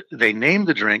 And they named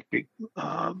the drink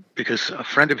because a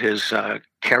friend of his,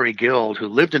 Carrie Guild, who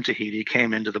lived in Tahiti,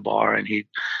 came into the bar, and he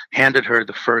handed her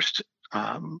the first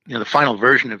the final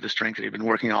version of this drink that he'd been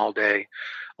working all day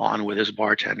on with his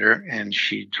bartender, and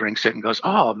she drinks it and goes,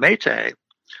 oh, Maytay,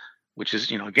 which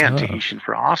is, again, Tahitian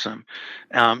for awesome.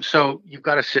 So you've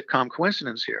got a sitcom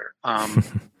coincidence here.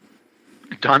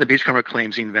 Don the Beachcomber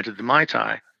claims he invented the Mai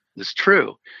Tai. This is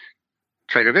true.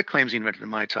 Trader Vic claims he invented the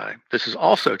Mai Tai. This is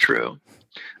also true.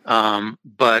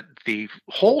 But the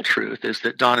whole truth is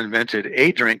that Don invented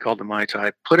a drink called the Mai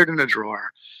Tai, put it in a drawer.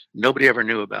 Nobody ever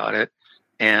knew about it.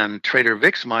 And Trader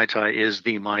Vic's Mai Tai is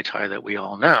the Mai Tai that we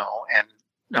all know. And,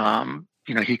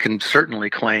 he can certainly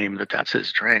claim that that's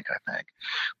his drink, I think.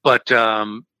 But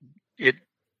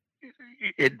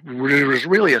was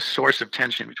really a source of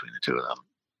tension between the two of them.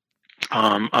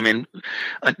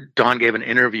 Don gave an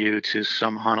interview to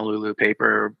some Honolulu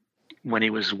paper when he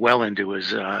was well into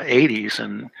his 80s,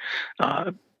 and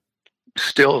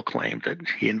still claimed that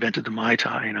he invented the Mai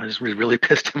Tai, and it really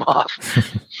pissed him off.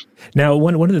 Now,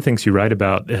 one of the things you write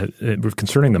about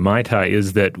concerning the Mai Tai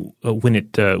is that when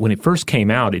it first came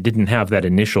out, it didn't have that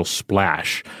initial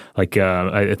splash. Like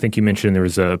I think you mentioned there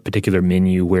was a particular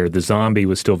menu where the zombie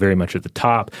was still very much at the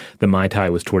top, the Mai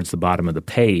Tai was towards the bottom of the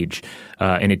page,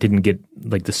 and it didn't get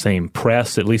like the same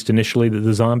press, at least initially, that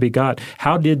the zombie got.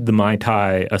 How did the Mai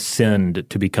Tai ascend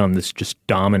to become this just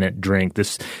dominant drink,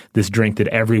 this drink that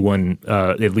everyone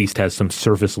at least has some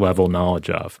surface level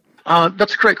knowledge of?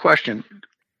 That's a great question.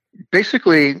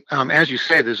 Basically, as you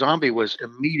say, the zombie was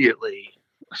immediately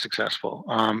successful.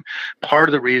 Part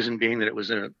of the reason being that it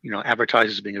was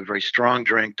advertised as being a very strong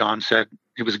drink. Don said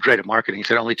he was great at marketing. He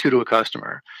said only 2 to a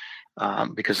customer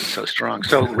because it's so strong.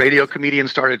 So radio comedians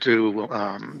started to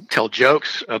tell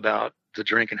jokes about the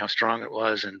drink and how strong it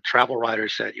was. And travel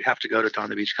writers said you have to go to Don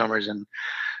the Beachcombers, and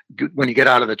when you get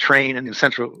out of the train in the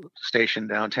Central Station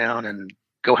downtown and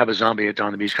go have a zombie at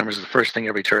Don the Beachcombers is the first thing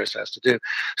every tourist has to do.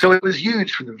 So it was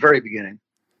huge from the very beginning.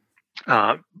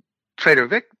 Trader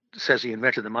Vic says he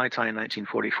invented the Mai Tai in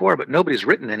 1944, but nobody's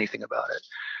written anything about it.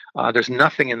 There's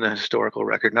nothing in the historical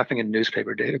record, nothing in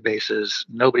newspaper databases.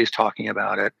 Nobody's talking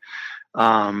about it.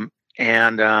 And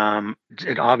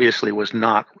it obviously was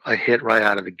not a hit right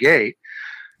out of the gate.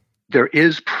 There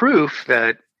is proof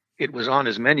that it was on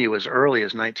his menu as early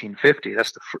as 1950.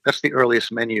 That's the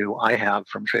earliest menu I have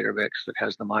from Trader Vic's that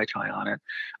has the Mai Tai on it.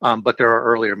 But there are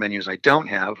earlier menus I don't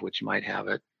have, which might have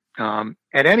it.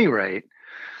 At any rate,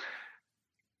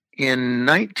 in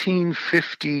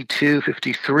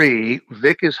 1952-53,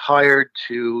 Vic is hired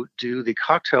to do the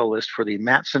cocktail list for the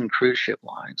Matson cruise ship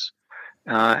lines.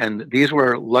 And these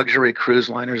were luxury cruise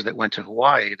liners that went to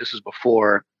Hawaii. This is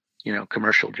before,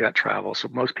 commercial jet travel. So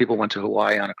most people went to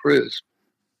Hawaii on a cruise,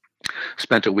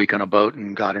 spent a week on a boat,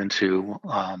 and got into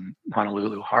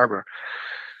Honolulu Harbor.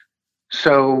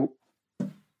 So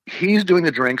he's doing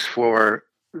the drinks for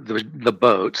the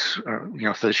boats, or,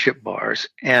 for the ship bars.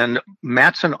 And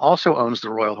Matson also owns the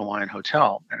Royal Hawaiian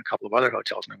Hotel and a couple of other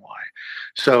hotels in Hawaii.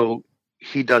 So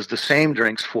he does the same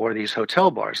drinks for these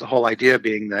hotel bars. The whole idea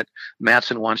being that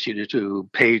Matson wants you to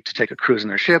pay to take a cruise in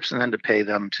their ships and then to pay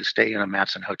them to stay in a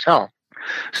Matson hotel.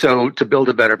 So to build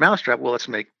a better mousetrap, well,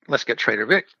 let's get Trader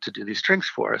Vic to do these drinks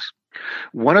for us.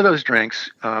 One of those drinks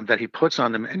that he puts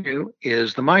on the menu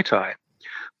is the Mai Tai.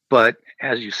 But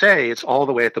as you say, it's all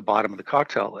the way at the bottom of the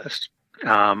cocktail list.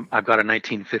 I've got a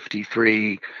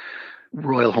 1953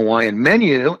 Royal Hawaiian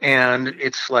menu, and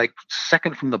it's like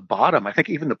second from the bottom. I think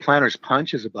even the Planter's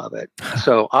Punch is above it.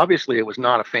 So obviously it was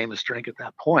not a famous drink at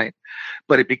that point,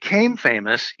 but it became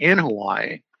famous in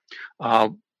Hawaii. I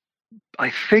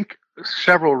think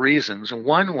several reasons.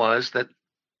 One was that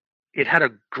it had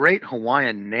a great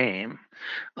Hawaiian name.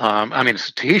 It's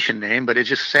a Tahitian name, but it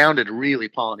just sounded really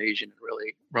Polynesian and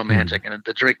really romantic. And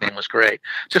the drink name was great.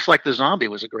 Just like the zombie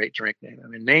was a great drink name.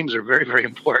 Names are very, very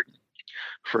important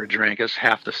for a drink. It's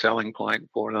half the selling point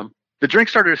for them. The drink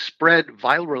started to spread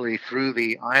virally through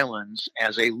the islands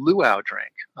as a luau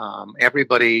drink.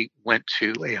 Everybody went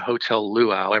to a hotel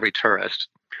luau, every tourist,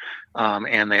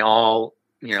 and they all,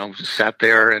 sat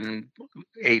there and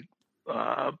ate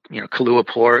Kahlua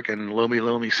pork and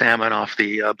lumi salmon off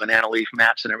the banana leaf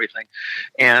mats and everything.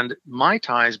 And Mai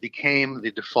Tais became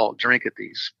the default drink at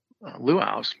these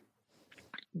luau's.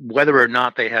 Whether or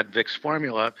not they had Vic's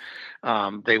formula,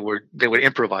 they would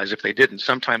improvise if they didn't.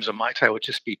 Sometimes a Mai Tai would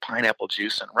just be pineapple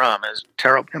juice and rum. It's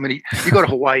terrible. You go to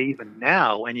Hawaii even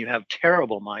now and you have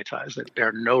terrible Mai Tais that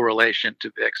bear no relation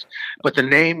to Vic's. But the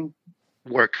name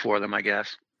worked for them, I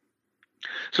guess.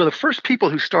 So the first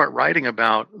people who start writing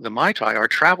about the Mai Tai are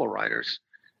travel writers,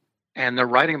 and they're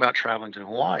writing about traveling to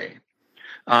Hawaii.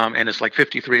 And it's like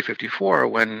 53, 54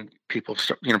 when people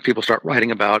start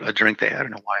writing about a drink they had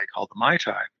in Hawaii called the Mai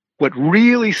Tai. What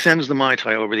really sends the Mai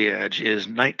Tai over the edge is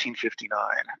 1959.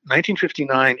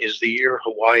 1959 is the year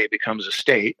Hawaii becomes a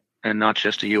state and not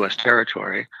just a U.S.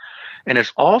 territory. And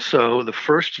it's also the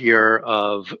first year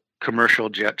of commercial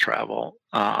jet travel,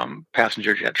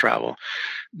 passenger jet travel.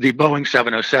 The Boeing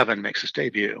 707 makes its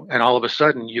debut, and all of a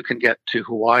sudden you can get to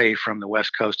Hawaii from the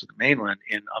west coast of the mainland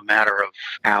in a matter of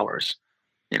hours,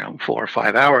 4 or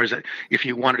 5 hours. If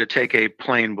you wanted to take a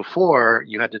plane before,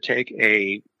 you had to take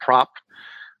a prop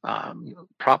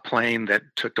plane that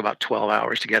took about 12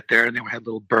 hours to get there, and they had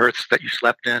little berths that you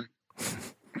slept in.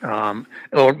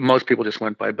 Or most people just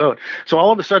went by boat. So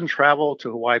all of a sudden travel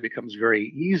to Hawaii becomes very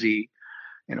easy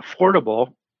and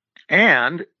affordable,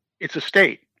 and it's a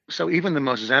state. So even the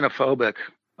most xenophobic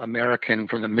American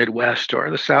from the Midwest or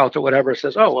the South or whatever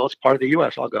says, oh, well, it's part of the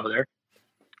U.S., I'll go there.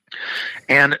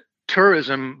 And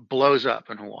tourism blows up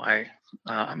in Hawaii.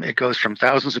 It goes from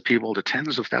thousands of people to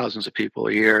tens of thousands of people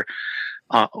a year,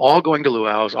 all going to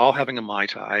luau's, all having a Mai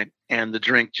Tai, and the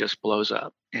drink just blows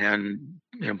up. And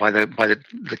by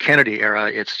the Kennedy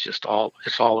era, it's all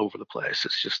over the place.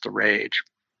 It's just the rage.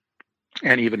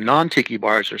 And even non-tiki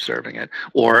bars are serving it,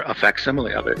 or a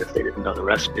facsimile of it if they didn't know the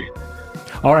recipe.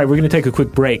 All right, we're going to take a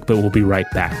quick break, but we'll be right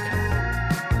back.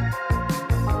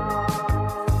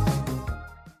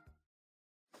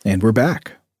 And we're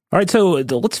back. All right, so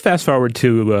let's fast forward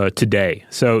to today.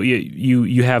 So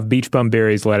you have Beachbum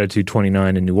Berries Latitude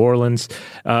 29 in New Orleans.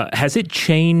 Has it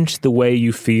changed the way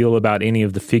you feel about any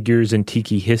of the figures in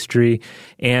tiki history?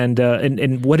 And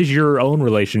what is your own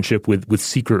relationship with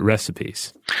secret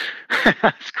recipes?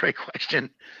 That's a great question.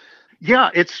 Yeah,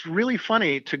 it's really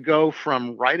funny to go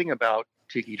from writing about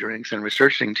tiki drinks and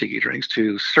researching tiki drinks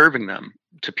to serving them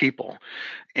to people.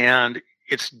 And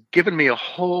it's given me a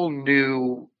whole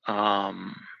new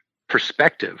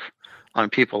perspective on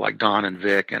people like Don and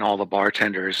Vic and all the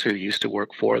bartenders who used to work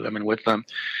for them and with them,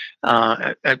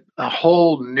 a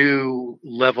whole new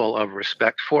level of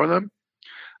respect for them,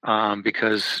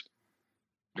 because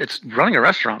it's running a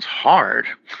restaurant's hard.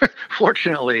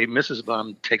 Fortunately, Mrs.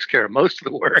 Bum takes care of most of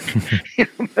the work,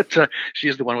 but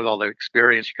she's the one with all the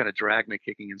experience. She kind of dragged me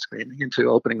kicking and screaming into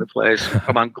opening the place.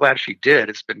 I'm glad she did.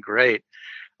 It's been great.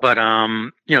 But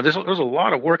there's a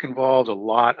lot of work involved, a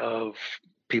lot of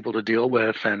people to deal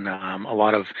with, and a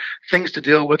lot of things to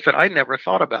deal with that I never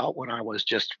thought about when I was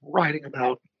just writing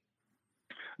about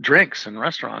drinks and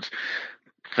restaurants.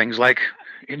 Things like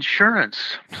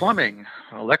insurance, plumbing,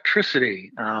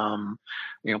 electricity,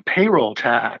 payroll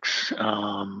tax.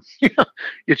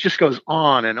 It just goes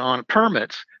on and on.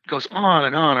 Permits goes on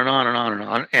and on and on and on and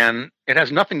on, and it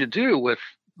has nothing to do with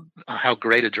how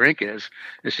great a drink is.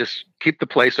 It's just keep the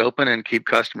place open and keep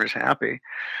customers happy.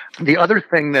 The other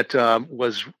thing that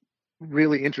was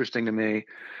really interesting to me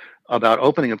about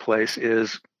opening a place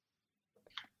is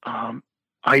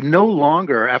I no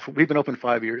longer, after we've been open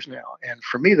 5 years now, and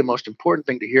for me, the most important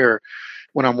thing to hear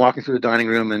when I'm walking through the dining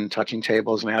room and touching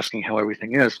tables and asking how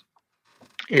everything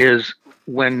is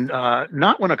when,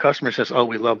 not when a customer says, oh,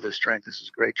 we love this drink. This is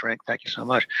a great drink. Thank you so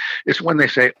much. It's when they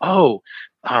say, oh,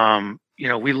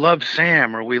 we love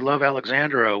Sam, or we love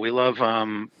Alexandra, we love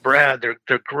Brad.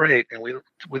 They're great, and we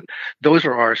those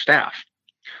are our staff.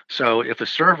 So if a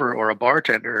server or a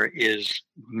bartender is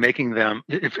making them,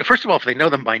 first of all, if they know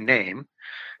them by name,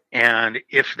 and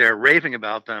if they're raving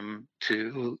about them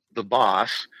to the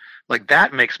boss, like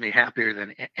that makes me happier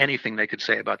than anything they could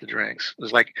say about the drinks.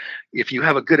 It's like if you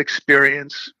have a good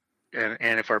experience,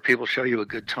 and if our people show you a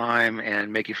good time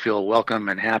and make you feel welcome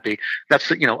and happy, that's,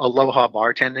 aloha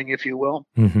bartending, if you will.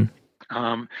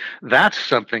 Mm-hmm. That's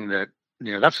something that,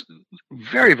 that's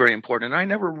very, very important. And I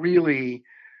never really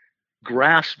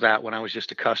grasped that when I was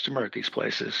just a customer at these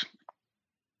places.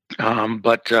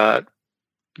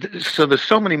 So there's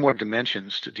so many more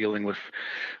dimensions to dealing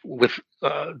with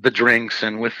the drinks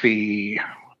and with the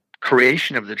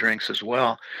creation of the drinks as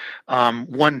well.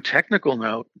 One technical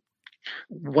note,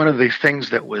 one of the things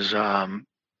that was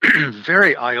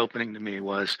very eye-opening to me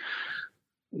was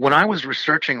when I was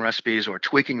researching recipes or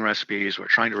tweaking recipes or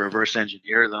trying to reverse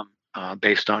engineer them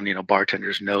based on,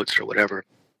 bartenders' notes or whatever,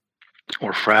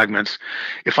 or fragments.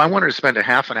 If I wanted to spend a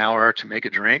half an hour to make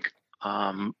a drink,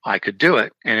 I could do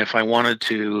it. And if I wanted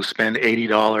to spend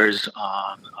 $80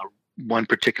 on one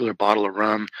particular bottle of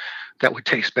rum that would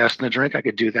taste best in the drink, I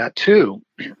could do that too.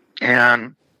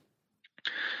 And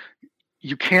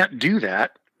you can't do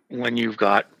that when you've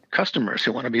got customers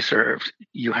who want to be served.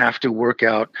 You have to work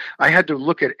out. I had to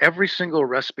look at every single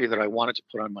recipe that I wanted to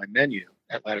put on my menu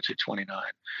at Latitude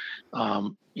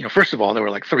 29. First of all, there were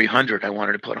like 300 I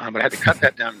wanted to put on, but I had to cut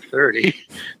that down to 30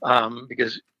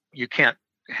 because you can't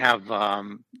have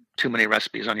too many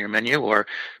recipes on your menu, or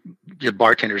the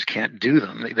bartenders can't do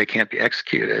them. They can't be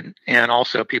executed. And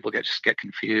also people just get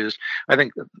confused. I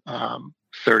think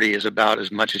 30 is about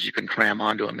as much as you can cram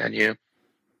onto a menu.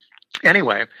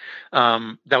 Anyway,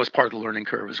 that was part of the learning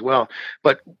curve as well.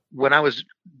 But when I was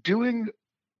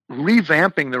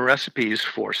revamping the recipes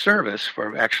for service,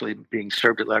 for actually being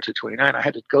served at Latitude 29, I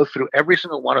had to go through every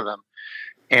single one of them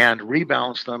and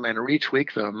rebalance them and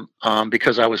retweak them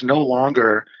because I was no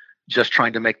longer just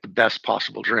trying to make the best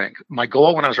possible drink. My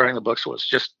goal when I was writing the books was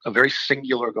just a very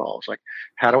singular goal. It's like,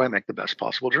 how do I make the best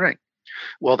possible drink?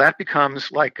 Well, that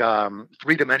becomes like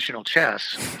three-dimensional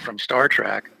chess from Star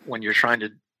Trek when you're trying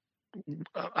to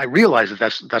I realized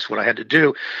that that's what I had to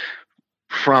do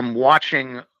from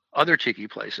watching other tiki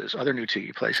places, other new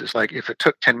tiki places. Like if it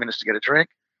took 10 minutes to get a drink,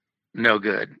 no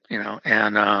good,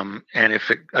 and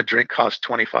if a drink costs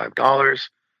 $25,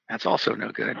 that's also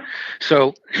no good.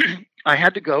 So I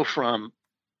had to go from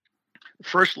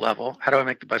first level, how do I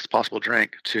make the best possible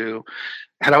drink, to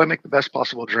how do I make the best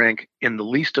possible drink in the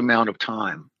least amount of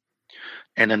time?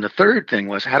 And then the third thing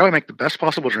was, how do I make the best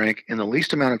possible drink in the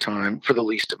least amount of time for the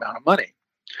least amount of money?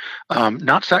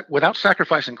 Without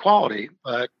sacrificing quality,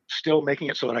 but still making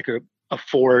it so that I could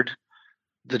afford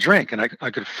the drink, and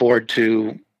I could afford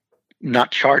to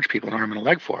not charge people an arm and a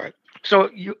leg for it. So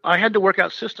I had to work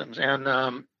out systems,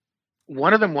 and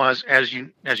one of them was, as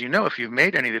you know, if you've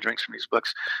made any of the drinks from these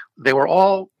books,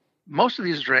 most of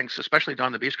these drinks, especially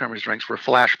Don the Beachcomber's drinks, were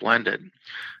flash blended.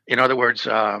 In other words,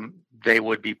 they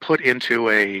would be put into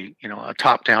a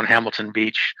top-down Hamilton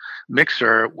Beach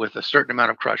mixer with a certain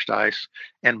amount of crushed ice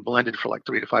and blended for like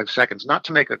 3 to 5 seconds, not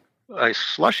to make a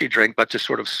slushy drink, but to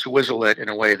sort of swizzle it in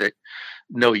a way that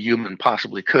no human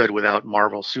possibly could without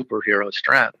Marvel superhero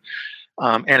strength.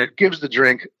 And it gives the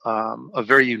drink a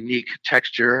very unique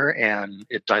texture, and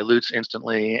it dilutes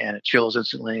instantly, and it chills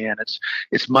instantly, and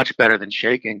it's much better than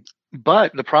shaking.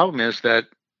 But the problem is that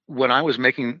when I was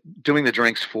doing the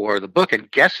drinks for the book and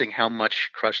guessing how much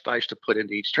crushed ice to put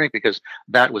into each drink, because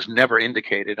that was never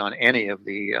indicated on any of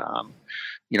the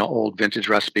old vintage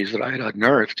recipes that I had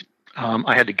unearthed,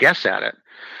 I had to guess at it.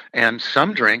 And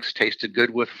some drinks tasted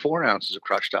good with 4 ounces of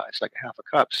crushed ice, like half a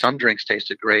cup. Some drinks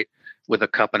tasted great with a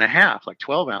cup and a half, like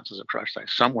 12 ounces of crushed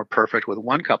ice. Some were perfect with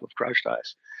 1 cup of crushed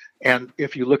ice. And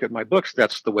if you look at my books,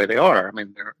 that's the way they are. I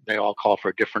mean, they all call for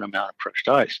a different amount of crushed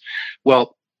ice.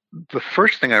 Well, the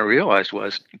first thing I realized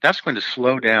was that's going to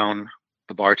slow down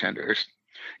the bartenders.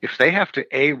 If they have to,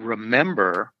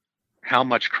 remember how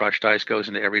much crushed ice goes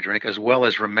into every drink, as well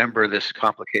as remember this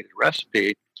complicated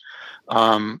recipe,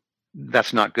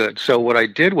 that's not good. So what I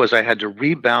did was I had to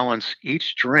rebalance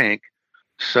each drink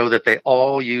so that they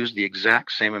all used the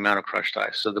exact same amount of crushed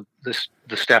ice. So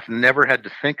the staff never had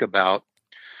to think about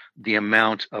the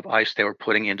amount of ice they were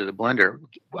putting into the blender.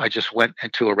 I just went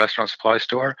into a restaurant supply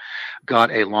store,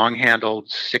 got a long-handled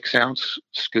 6-ounce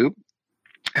scoop,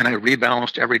 and I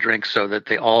rebalanced every drink so that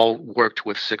they all worked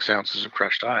with 6 ounces of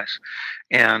crushed ice.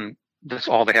 And that's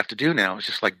all they have to do now is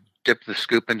just like dip the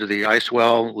scoop into the ice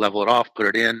well, level it off, put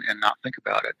it in, and not think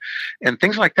about it. And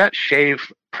things like that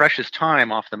shave precious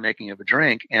time off the making of a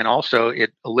drink, and also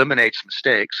it eliminates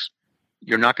mistakes.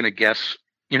 You're not going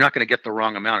to get the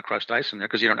wrong amount of crushed ice in there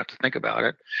because you don't have to think about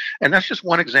it. And that's just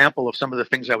one example of some of the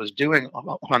things I was doing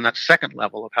on that second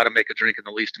level of how to make a drink in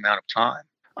the least amount of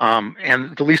time.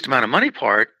 And the least amount of money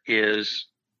part is,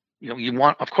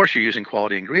 of course you're using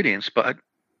quality ingredients, but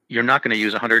you're not going to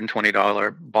use a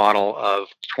 $120 bottle of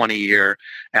 20-year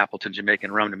Appleton Jamaican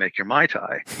rum to make your Mai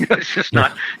Tai. It's just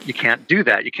not, you can't do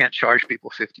that. You can't charge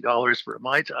people $50 for a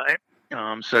Mai Tai.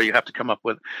 So you have to come up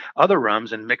with other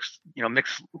rums and mix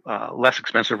less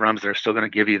expensive rums that are still going to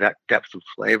give you that depth of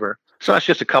flavor. So that's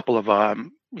just a couple of,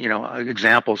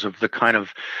 examples of the kind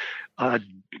of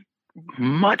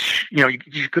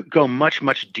you could go much,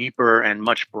 much deeper and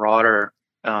much broader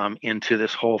into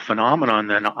this whole phenomenon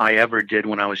than I ever did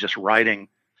when I was just writing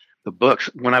the books.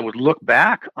 When I would look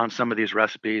back on some of these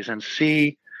recipes and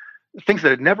see things that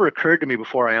had never occurred to me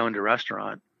before I owned a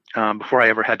restaurant, before I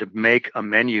ever had to make a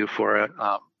menu for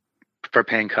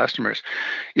paying customers.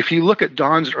 If you look at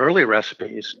Don's early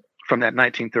recipes from that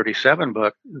 1937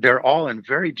 book, they're all in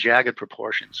very jagged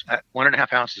proportions. At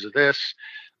 1.5 ounces of this,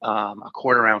 a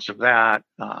 1/4 ounce of that,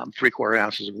 3/4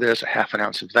 ounces of this, a 1/2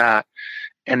 ounce of that.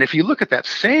 And if you look at that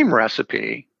same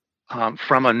recipe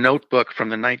from a notebook from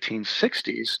the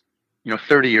 1960s,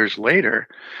 30 years later,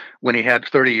 when he had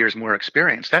 30 years more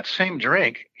experience, that same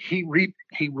drink, he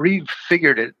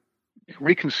refigured it,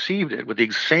 reconceived it with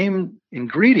the same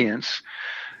ingredients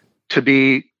to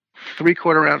be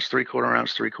 3/4 ounce, 3/4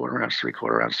 ounce, 3/4 ounce,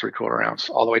 3/4 ounce, 3/4 ounce,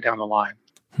 all the way down the line.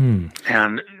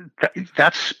 And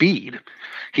that's speed.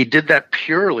 He did that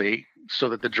purely so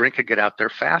that the drink could get out there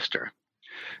faster.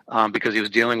 Because he was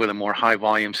dealing with a more high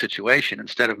volume situation.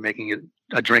 Instead of making it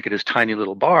a drink at his tiny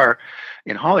little bar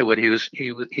in Hollywood,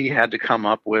 he had to come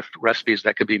up with recipes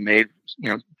that could be made,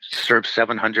 serve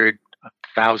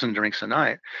 700,000 drinks a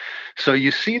night. So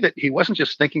you see that he wasn't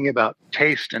just thinking about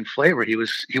taste and flavor. He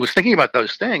was thinking about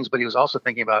those things, but he was also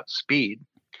thinking about speed,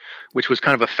 which was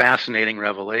kind of a fascinating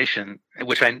revelation,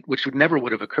 which never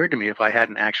would have occurred to me if I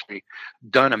hadn't actually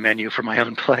done a menu for my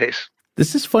own place.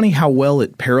 This is funny how well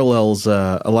it parallels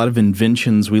a lot of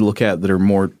inventions we look at that are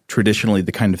more traditionally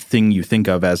the kind of thing you think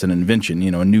of as an invention,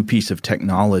 a new piece of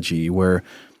technology where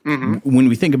when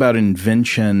we think about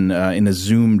invention in a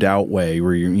zoomed out way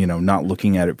where you're, not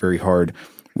looking at it very hard,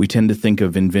 We tend to think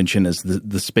of invention as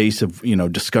the space of,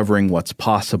 discovering what's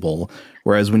possible,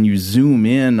 whereas when you zoom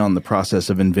in on the process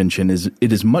of invention,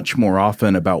 it is much more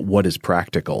often about what is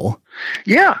practical.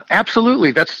 Yeah,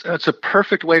 absolutely. That's a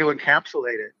perfect way to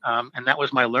encapsulate it. And that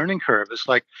was my learning curve. It's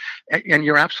like, and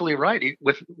you're absolutely right.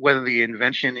 With whether the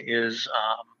invention is,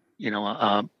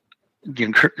 the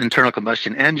internal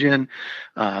combustion engine,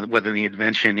 whether the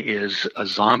invention is a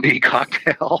zombie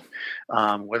cocktail,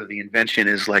 whether the invention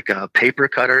is like a paper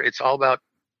cutter. It's all about,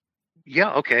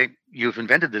 okay, you've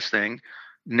invented this thing.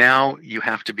 Now you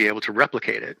have to be able to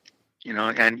replicate it,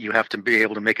 and you have to be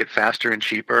able to make it faster and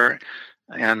cheaper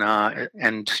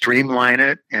and streamline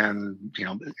it and,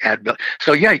 add.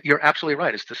 So yeah, you're absolutely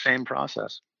right. It's the same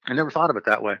process. I never thought of it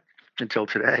that way until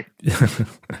today.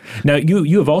 Now,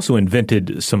 you have also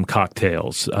invented some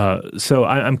cocktails. So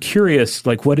I'm curious,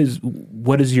 like, what is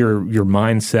your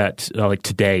mindset like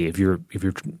today if you're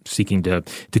seeking to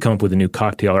come up with a new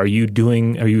cocktail? Are you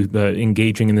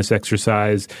engaging in this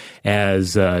exercise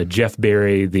as Jeff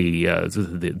Berry,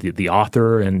 the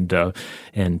author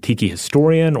and tiki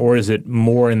historian, or is it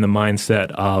more in the mindset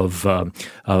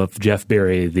of Jeff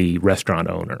Berry, the restaurant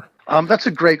owner? That's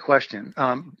a great question.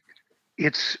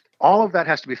 It's all of that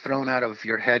has to be thrown out of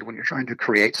your head when you're trying to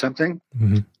create something.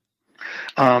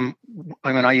 Mm-hmm.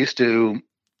 I used to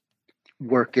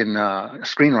work in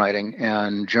screenwriting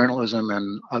and journalism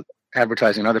and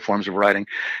advertising and other forms of writing.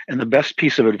 And the best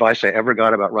piece of advice I ever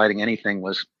got about writing anything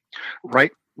was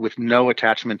write with no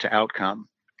attachment to outcome.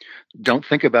 Don't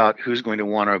think about who's going to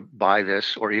want to buy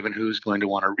this or even who's going to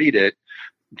want to read it.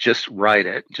 Just write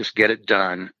it. Just get it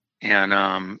done. And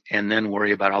then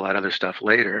worry about all that other stuff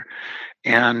later.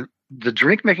 And the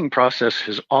drink making process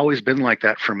has always been like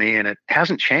that for me, and it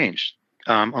hasn't changed.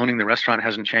 Owning the restaurant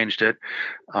hasn't changed it.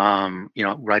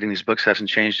 Writing these books hasn't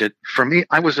changed it. For me,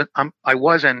 I was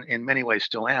and in many ways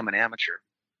still am an amateur.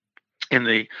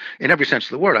 In every sense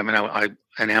of the word.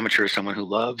 An amateur is someone who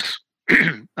loves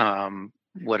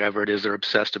whatever it is they're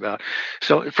obsessed about.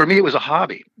 So for me, it was a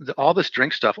hobby. All this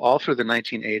drink stuff, all through the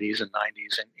 1980s and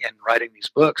 90s, and writing these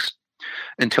books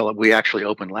until we actually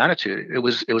opened Latitude. It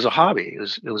was a hobby.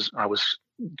 I was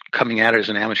coming at it as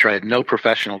an amateur. I had no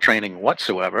professional training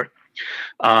whatsoever.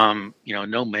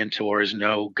 No mentors,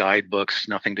 no guidebooks,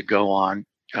 nothing to go on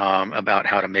about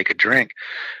how to make a drink.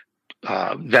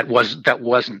 That was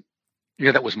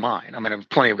mine. I have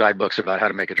plenty of guidebooks about how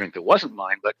to make a drink that wasn't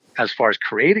mine, but as far as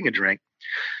creating a drink,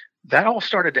 that all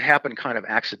started to happen kind of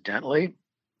accidentally.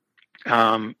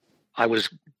 I was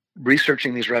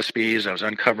researching these recipes. I was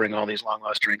uncovering all these long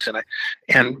lost drinks,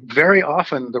 and very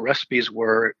often the recipes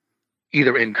were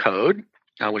either in code,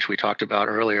 which we talked about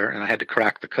earlier, and I had to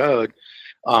crack the code,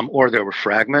 or there were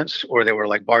fragments, or there were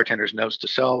like bartender's notes to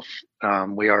self.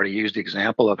 We already used the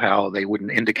example of how they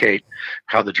wouldn't indicate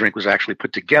how the drink was actually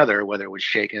put together, whether it was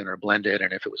shaken or blended,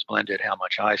 and if it was blended, how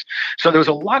much ice. So there was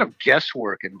a lot of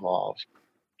guesswork involved.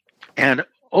 And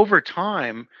over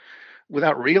time,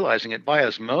 without realizing it, by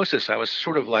osmosis, I was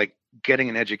sort of like getting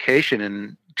an education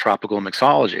in tropical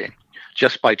mixology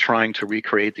just by trying to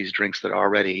recreate these drinks that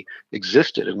already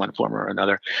existed in one form or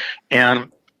another.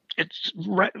 And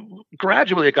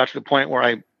gradually it got to the point where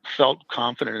I felt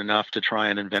confident enough to try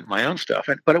and invent my own stuff.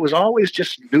 But it was always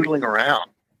just noodling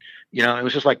around. It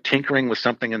was just like tinkering with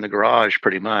something in the garage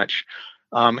pretty much.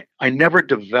 I never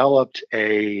developed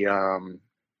a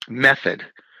method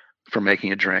for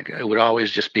making a drink. It would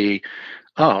always just be,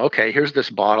 oh, okay, here's this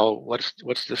bottle. What's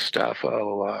this stuff?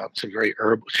 Oh, it's a very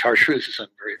herbal chartreuse. Is a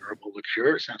very herbal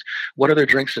liqueur. It sounds. What other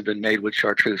drinks have been made with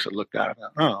chartreuse? I looked at it.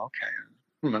 Oh,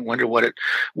 okay. I wonder what it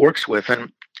works with.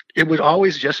 And it would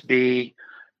always just be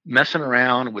messing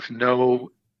around with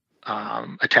no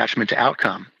attachment to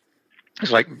outcome.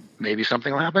 It's like, maybe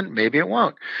something will happen, maybe it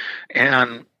won't.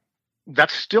 And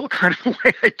that's still kind of the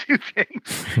way I do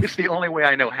things. It's the only way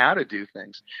I know how to do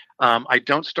things. I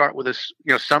don't start with this.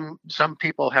 Some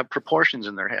people have proportions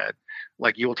in their head.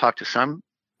 Like you will talk to some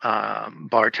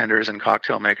bartenders and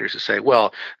cocktail makers who say,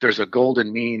 well, there's a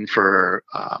golden mean for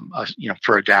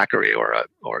a daiquiri or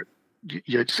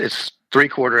it's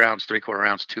 3/4 ounce, 3/4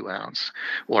 ounce, 2 ounce,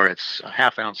 or it's a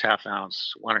half ounce,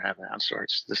 1.5 ounce, or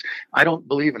it's this. I don't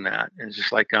believe in that. It's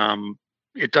just like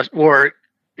it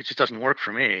just doesn't work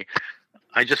for me.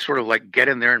 I just sort of like get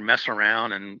in there and mess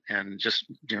around and just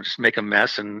make a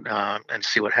mess and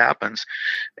see what happens.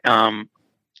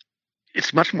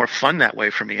 It's much more fun that way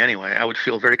for me anyway. I would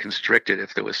feel very constricted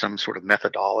if there was some sort of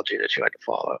methodology that you had to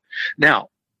follow. Now,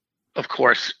 of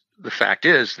course, the fact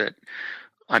is that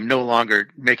I'm no longer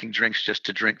making drinks just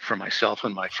to drink for myself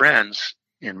and my friends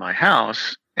in my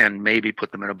house. and maybe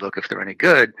put them in a book if they're any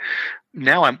good.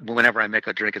 Now whenever I make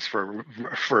a drink, it's for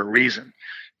a reason.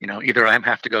 Either I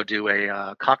have to go do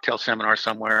a cocktail seminar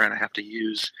somewhere and I have to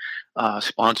use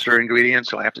sponsor ingredients,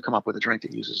 so I have to come up with a drink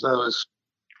that uses those.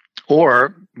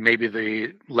 Or maybe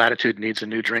the Latitude needs a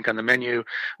new drink on the menu,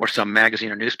 or some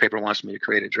magazine or newspaper wants me to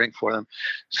create a drink for them.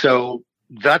 So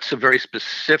that's a very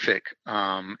specific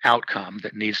outcome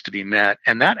that needs to be met.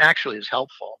 And that actually is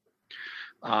helpful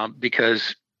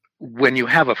because when you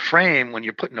have a frame, when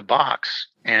you're put in a box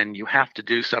and you have to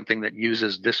do something that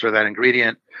uses this or that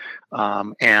ingredient,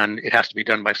 and it has to be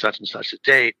done by such and such a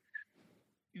date,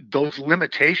 those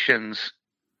limitations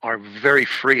are very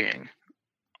freeing,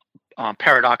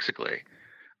 paradoxically,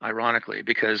 ironically,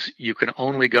 because you can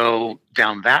only go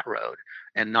down that road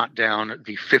and not down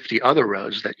the 50 other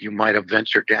roads that you might have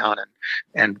ventured down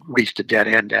and reached a dead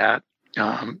end at.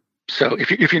 So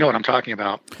if you know what I'm talking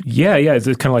about. Yeah. It's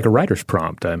kind of like a writer's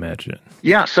prompt, I imagine.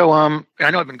 Yeah. So I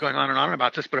know I've been going on and on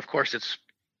about this, but of course it's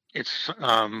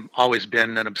always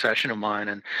been an obsession of mine,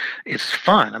 and it's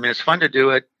fun. I mean, it's fun to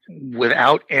do it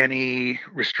without any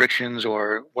restrictions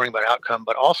or worrying about outcome,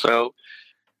 but also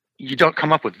you don't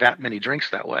come up with that many drinks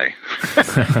that way.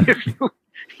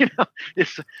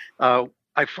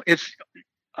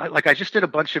 I just did a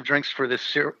bunch of drinks for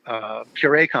this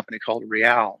puree company called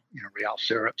Real, Real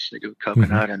syrups. They do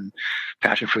coconut and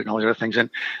passion fruit and all these other things. And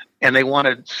they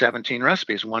wanted 17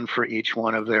 recipes, one for each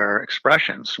one of their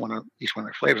expressions, each one of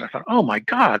their flavors. And I thought, oh my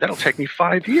God, that'll take me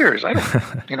 5 years. I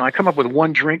come up with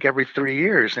one drink every 3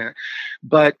 years.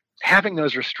 But having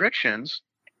those restrictions,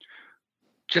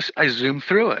 I zoomed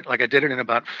through it. Like I did it in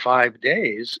about 5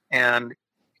 days, and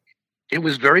it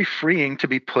was very freeing to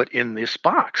be put in this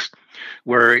box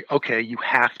where, okay, you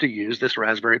have to use this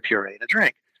raspberry puree in a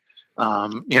drink.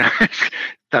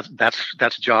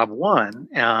 That's job one.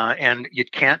 And you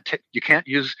can't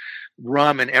use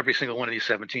rum in every single one of these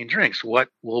 17 drinks. What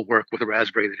will work with a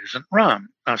raspberry that isn't rum?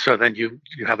 So then you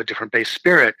have a different base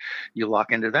spirit. You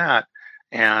lock into that.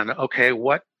 And okay,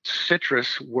 what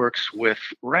citrus works with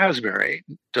raspberry?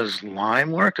 Does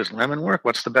lime work? Does lemon work?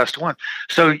 What's the best one?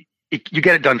 So you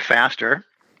get it done faster,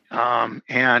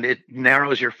 and it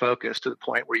narrows your focus to the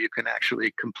point where you can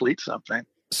actually complete something.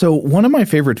 So one of my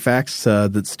favorite facts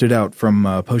that stood out from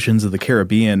Potions of the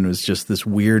Caribbean was just this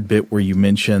weird bit where you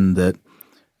mentioned that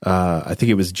I think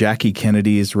it was Jackie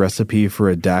Kennedy's recipe for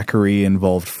a daiquiri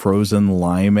involved frozen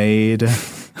limeade.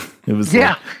 It was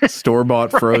like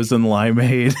store-bought frozen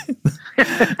limeade.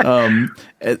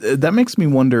 That makes me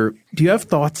wonder, do you have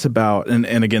thoughts about,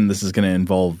 and again, this is going to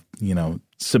involve,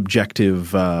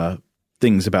 subjective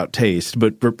things about taste,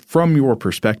 but from your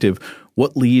perspective,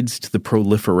 what leads to the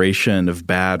proliferation of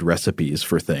bad recipes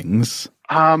for things?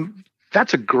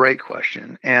 That's a great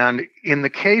question. And in the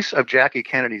case of Jackie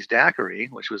Kennedy's daiquiri,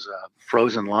 which was a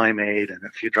frozen limeade and a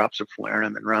few drops of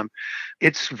falernum and rum,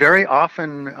 it's very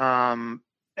often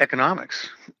economics.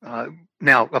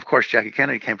 Now, of course, Jackie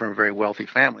Kennedy came from a very wealthy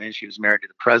family, and she was married to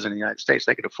the president of the United States.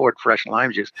 They could afford fresh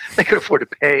lime juice. They could afford to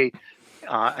pay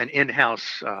an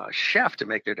in-house chef to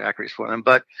make their daiquiris for them.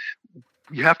 But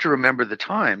you have to remember the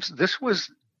times. This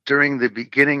was during the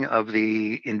beginning of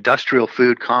the industrial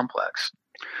food complex,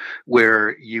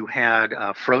 where you had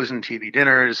frozen TV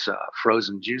dinners,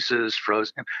 frozen juices,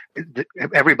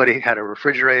 everybody had a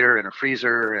refrigerator and a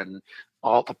freezer, and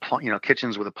all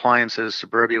kitchens with appliances.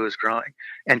 Suburbia was growing,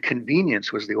 and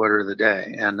convenience was the order of the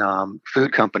day, and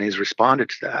food companies responded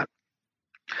to that.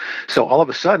 So all of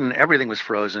a sudden, everything was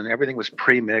frozen, everything was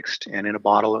pre-mixed and in a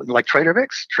bottle, like Trader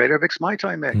Vic's Mai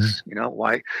Tai mix.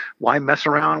 Why mess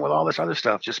around with all this other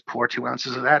stuff? Just pour 2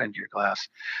 ounces of that into your glass.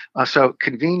 So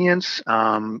convenience,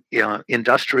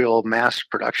 industrial mass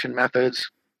production methods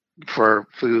for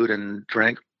food and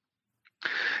drink.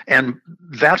 And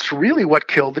that's really what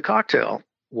killed the cocktail,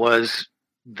 was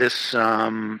this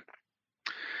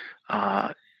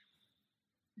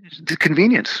the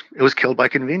convenience. It was killed by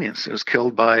convenience. It was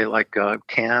killed by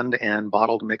canned and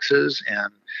bottled mixes,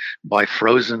 and by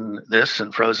frozen this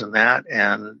and frozen that.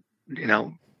 And,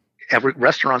 every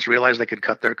restaurants realized they could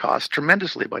cut their costs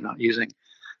tremendously by not using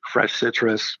fresh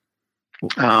citrus,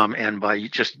 and by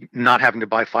just not having to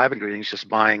buy 5 ingredients, just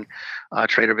buying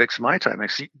Trader Vic's Mai Tai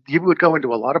mix. You would go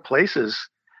into a lot of places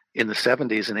in the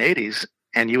 70s and 80s,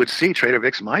 and you would see Trader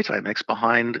Vic's Mai Tai mix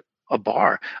behind a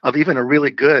bar of even a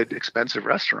really good, expensive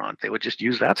restaurant. They would just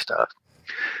use that stuff.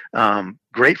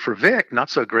 Great for Vic, not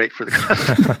so great for the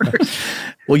customers.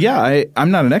 Well, yeah,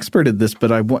 I'm not an expert at this, but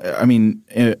I mean,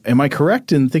 am I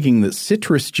correct in thinking that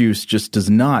citrus juice just does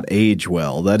not age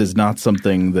well? That is not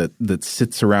something that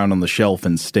sits around on the shelf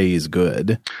and stays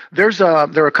good. There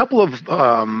are a couple of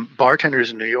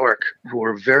bartenders in New York who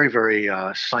are very, very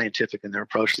scientific in their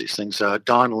approach to these things.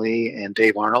 Don Lee and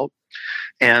Dave Arnold,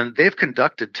 and they've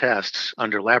conducted tests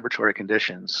under laboratory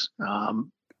conditions,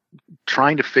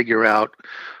 trying to figure out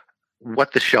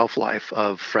what the shelf life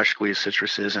of fresh squeezed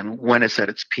citrus is and when it's at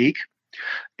its peak.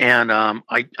 And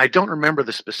I don't remember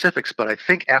the specifics, but I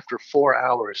think after 4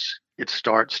 hours, it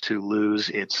starts to lose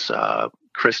its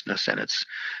crispness and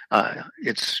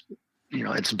its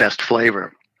best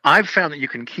flavor. I've found that you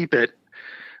can keep it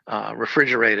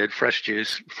refrigerated fresh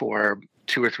juice for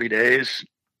 2 or 3 days,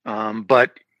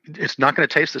 but it's not going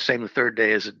to taste the same the third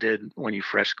day as it did when you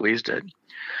fresh squeezed it.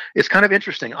 It's kind of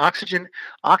interesting.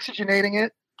 Oxygenating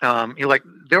it.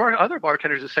 There are other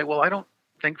bartenders that say, well, I don't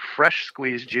think fresh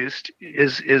squeezed juice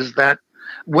is that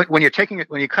when you're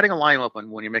cutting a lime open,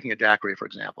 when you're making a daiquiri, for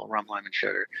example, rum, lime, and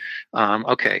sugar.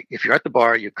 Okay, if you're at the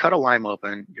bar, you cut a lime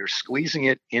open, you're squeezing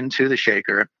it into the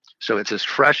shaker, so it's as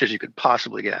fresh as you could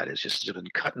possibly get. It's just been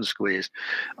cut and squeezed.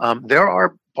 There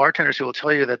are bartenders who will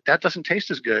tell you that doesn't taste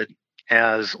as good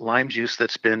as lime juice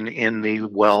that's been in the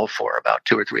well for about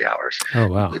 2 or 3 hours. Oh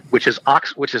wow! Which is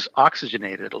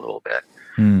oxygenated a little bit.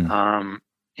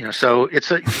 So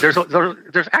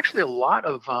there's actually a lot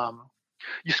of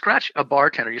you scratch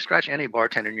any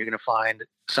bartender, and you're going to find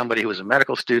somebody who is a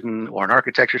medical student or an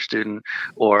architecture student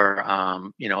or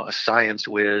a science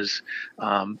whiz.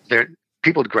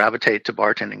 People gravitate to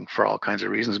bartending for all kinds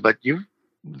of reasons, but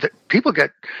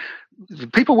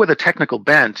people with a technical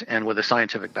bent and with a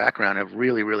scientific background have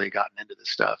really, really gotten into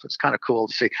this stuff. It's kind of cool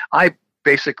to see. I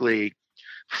basically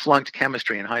flunked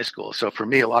chemistry in high school, so for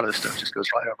me, a lot of this stuff just goes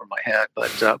right over my head. But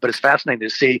it's fascinating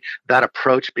to see that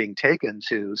approach being taken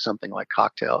to something like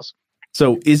cocktails.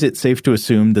 So, is it safe to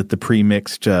assume that the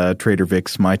pre-mixed Trader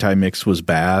Vic's Mai Tai mix was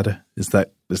bad? Is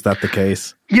that the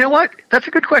case? You know what? That's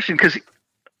a good question, because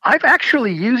I've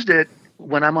actually used it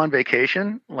when I'm on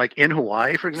vacation, like in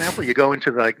Hawaii, for example. You go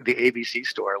into the ABC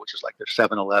store, which is like their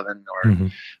 7-Eleven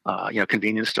or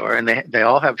convenience store, and they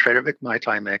all have Trader Vic Mai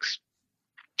Tai mix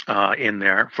in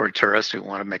there for tourists who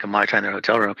want to make a Mai Tai in their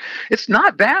hotel room. It's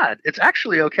not bad. It's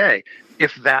actually okay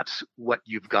if that's what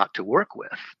you've got to work with.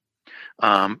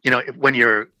 When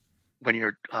you're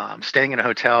staying in a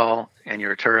hotel and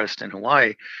you're a tourist in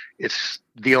Hawaii, it's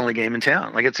the only game in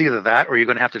town. Like, it's either that or you're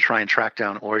going to have to try and track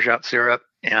down orgeat syrup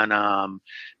and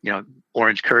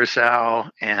orange curacao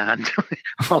and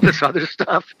all this other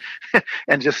stuff,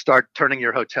 and just start turning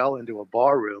your hotel into a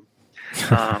bar room.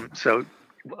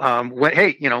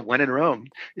 When in Rome,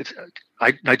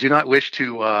 I do not wish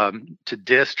to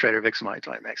diss Trader Vic's Mai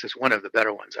Tai mix. It's one of the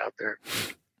better ones out there.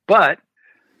 But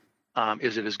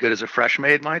is it as good as a fresh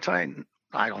made Mai Tai?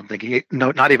 I don't think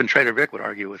not even Trader Vic would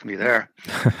argue with me there.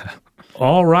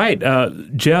 All right.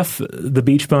 Jeff, the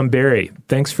Beachbum Berry,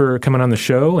 thanks for coming on the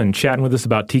show and chatting with us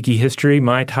about tiki history,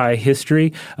 Mai Tai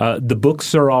history. The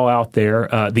books are all out there.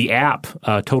 The app,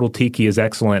 Total Tiki, is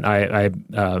excellent. I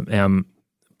am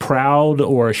proud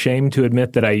or ashamed to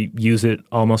admit that I use it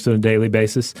almost on a daily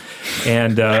basis,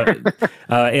 and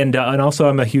also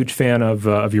I'm a huge fan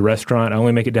of your restaurant. I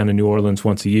only make it down to New Orleans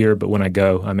once a year, but when I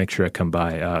go, I make sure I come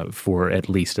by for at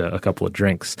least a couple of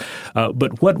drinks.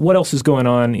 But what else is going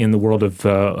on in the world of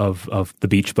the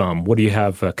Beachbum? What do you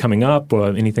have coming up? Or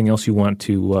anything else you want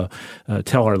to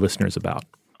tell our listeners about?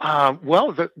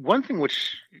 Well, the one thing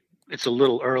which it's a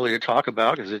little early to talk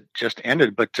about because it just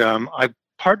ended, but I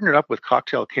partnered up with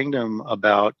Cocktail Kingdom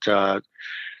about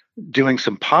doing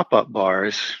some pop-up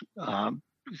bars,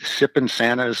 Sippin'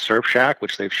 Santa's Surf Shack,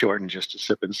 which they've shortened just to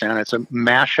Sippin' Santa. It's a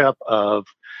mashup of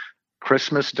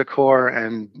Christmas decor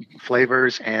and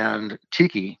flavors and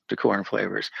tiki decor and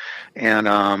flavors.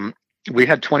 And we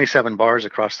had 27 bars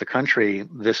across the country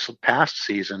this past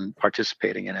season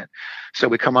participating in it. So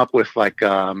we come up with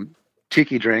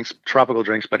tiki drinks, tropical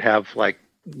drinks, but have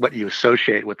what you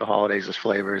associate with the holidays as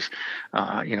flavors,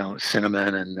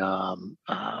 cinnamon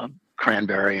and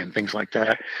cranberry and things like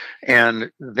that.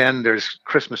 And then there's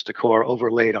Christmas decor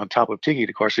overlaid on top of tiki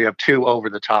decor. So you have two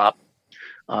over-the-top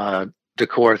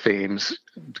decor themes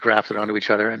grafted onto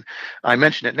each other. And I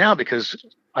mention it now because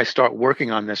I start working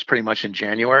on this pretty much in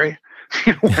January,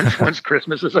 once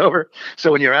Christmas is over.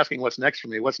 So when you're asking what's next for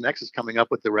me, what's next is coming up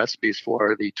with the recipes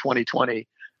for the 2020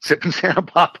 Sippin' Santa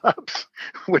pop-ups,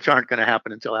 which aren't going to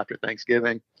happen until after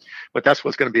Thanksgiving. But that's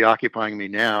what's going to be occupying me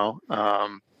now.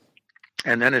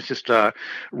 And then it's just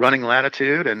running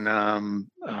Latitude and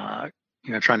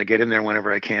trying to get in there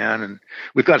whenever I can. And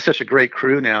we've got such a great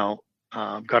crew now.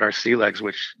 Got our sea legs,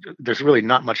 which there's really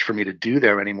not much for me to do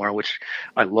there anymore, which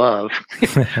I love.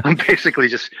 I'm basically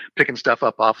just picking stuff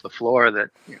up off the floor that,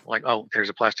 like, oh, there's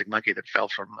a plastic monkey that fell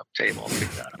from the table.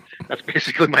 Pick that up. That's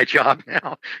basically my job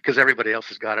now because everybody else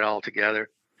has got it all together.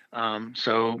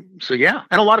 So yeah,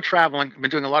 and a lot of traveling. I've been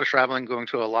doing a lot of traveling, going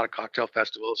to a lot of cocktail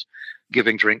festivals,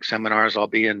 giving drink seminars. I'll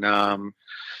be in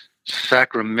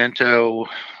Sacramento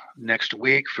next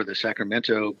week for the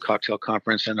Sacramento Cocktail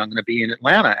Conference, and I'm going to be in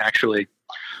Atlanta actually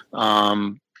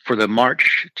for the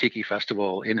March Tiki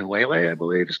Festival in Uele, I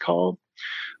believe it's called.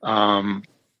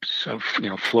 So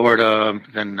Florida,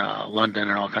 then London,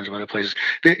 and all kinds of other places.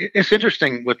 It's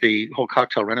interesting with the whole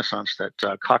cocktail renaissance that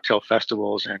cocktail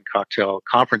festivals and cocktail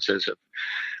conferences have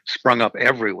sprung up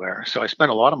everywhere. So I spend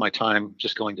a lot of my time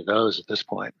just going to those at this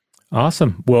point.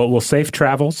 Awesome. Well, safe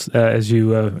travels as you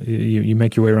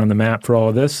make your way around the map for all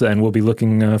of this, and we'll be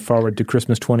looking forward to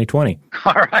Christmas 2020.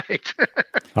 All right.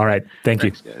 All right. Thanks,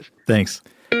 you. Guys. Thanks.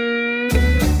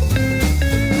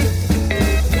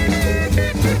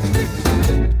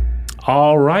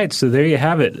 All right, so there you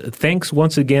have it. Thanks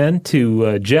once again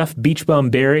to Jeff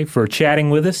Beachbum Berry for chatting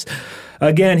with us.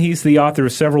 Again, he's the author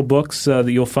of several books that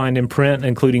you'll find in print,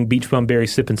 including Beachbum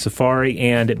Berry's Sippin' Safari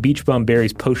and Beachbum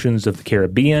Berry's Potions of the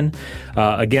Caribbean.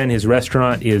 Again, his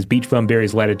restaurant is Beachbum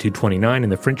Berry's Latitude 29 in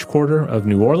the French Quarter of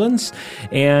New Orleans.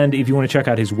 And if you want to check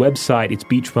out his website, it's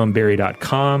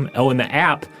beachbumberry.com. Oh, and the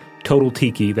app, Total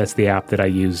Tiki, that's the app that I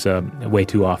use way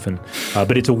too often.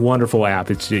 But it's a wonderful app.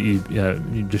 It's you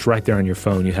just right there on your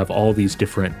phone. You have all these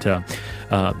different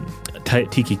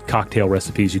tiki cocktail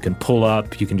recipes you can pull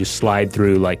up. You can just slide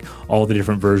through like all the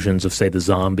different versions of, say, the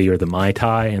zombie or the Mai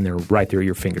Tai, and they're right there at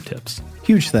your fingertips.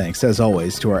 Huge thanks, as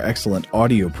always, to our excellent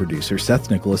audio producer,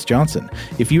 Seth Nicholas Johnson.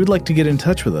 If you would like to get in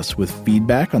touch with us with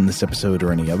feedback on this episode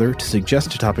or any other, to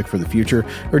suggest a topic for the future,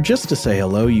 or just to say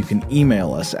hello, you can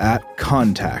email us at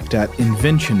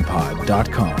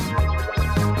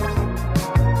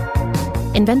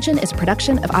contact@inventionpod.com. Invention is a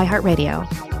production of iHeartRadio.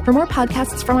 For more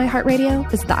podcasts from iHeartRadio,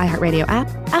 visit the iHeartRadio app,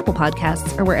 Apple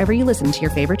Podcasts, or wherever you listen to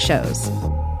your favorite shows.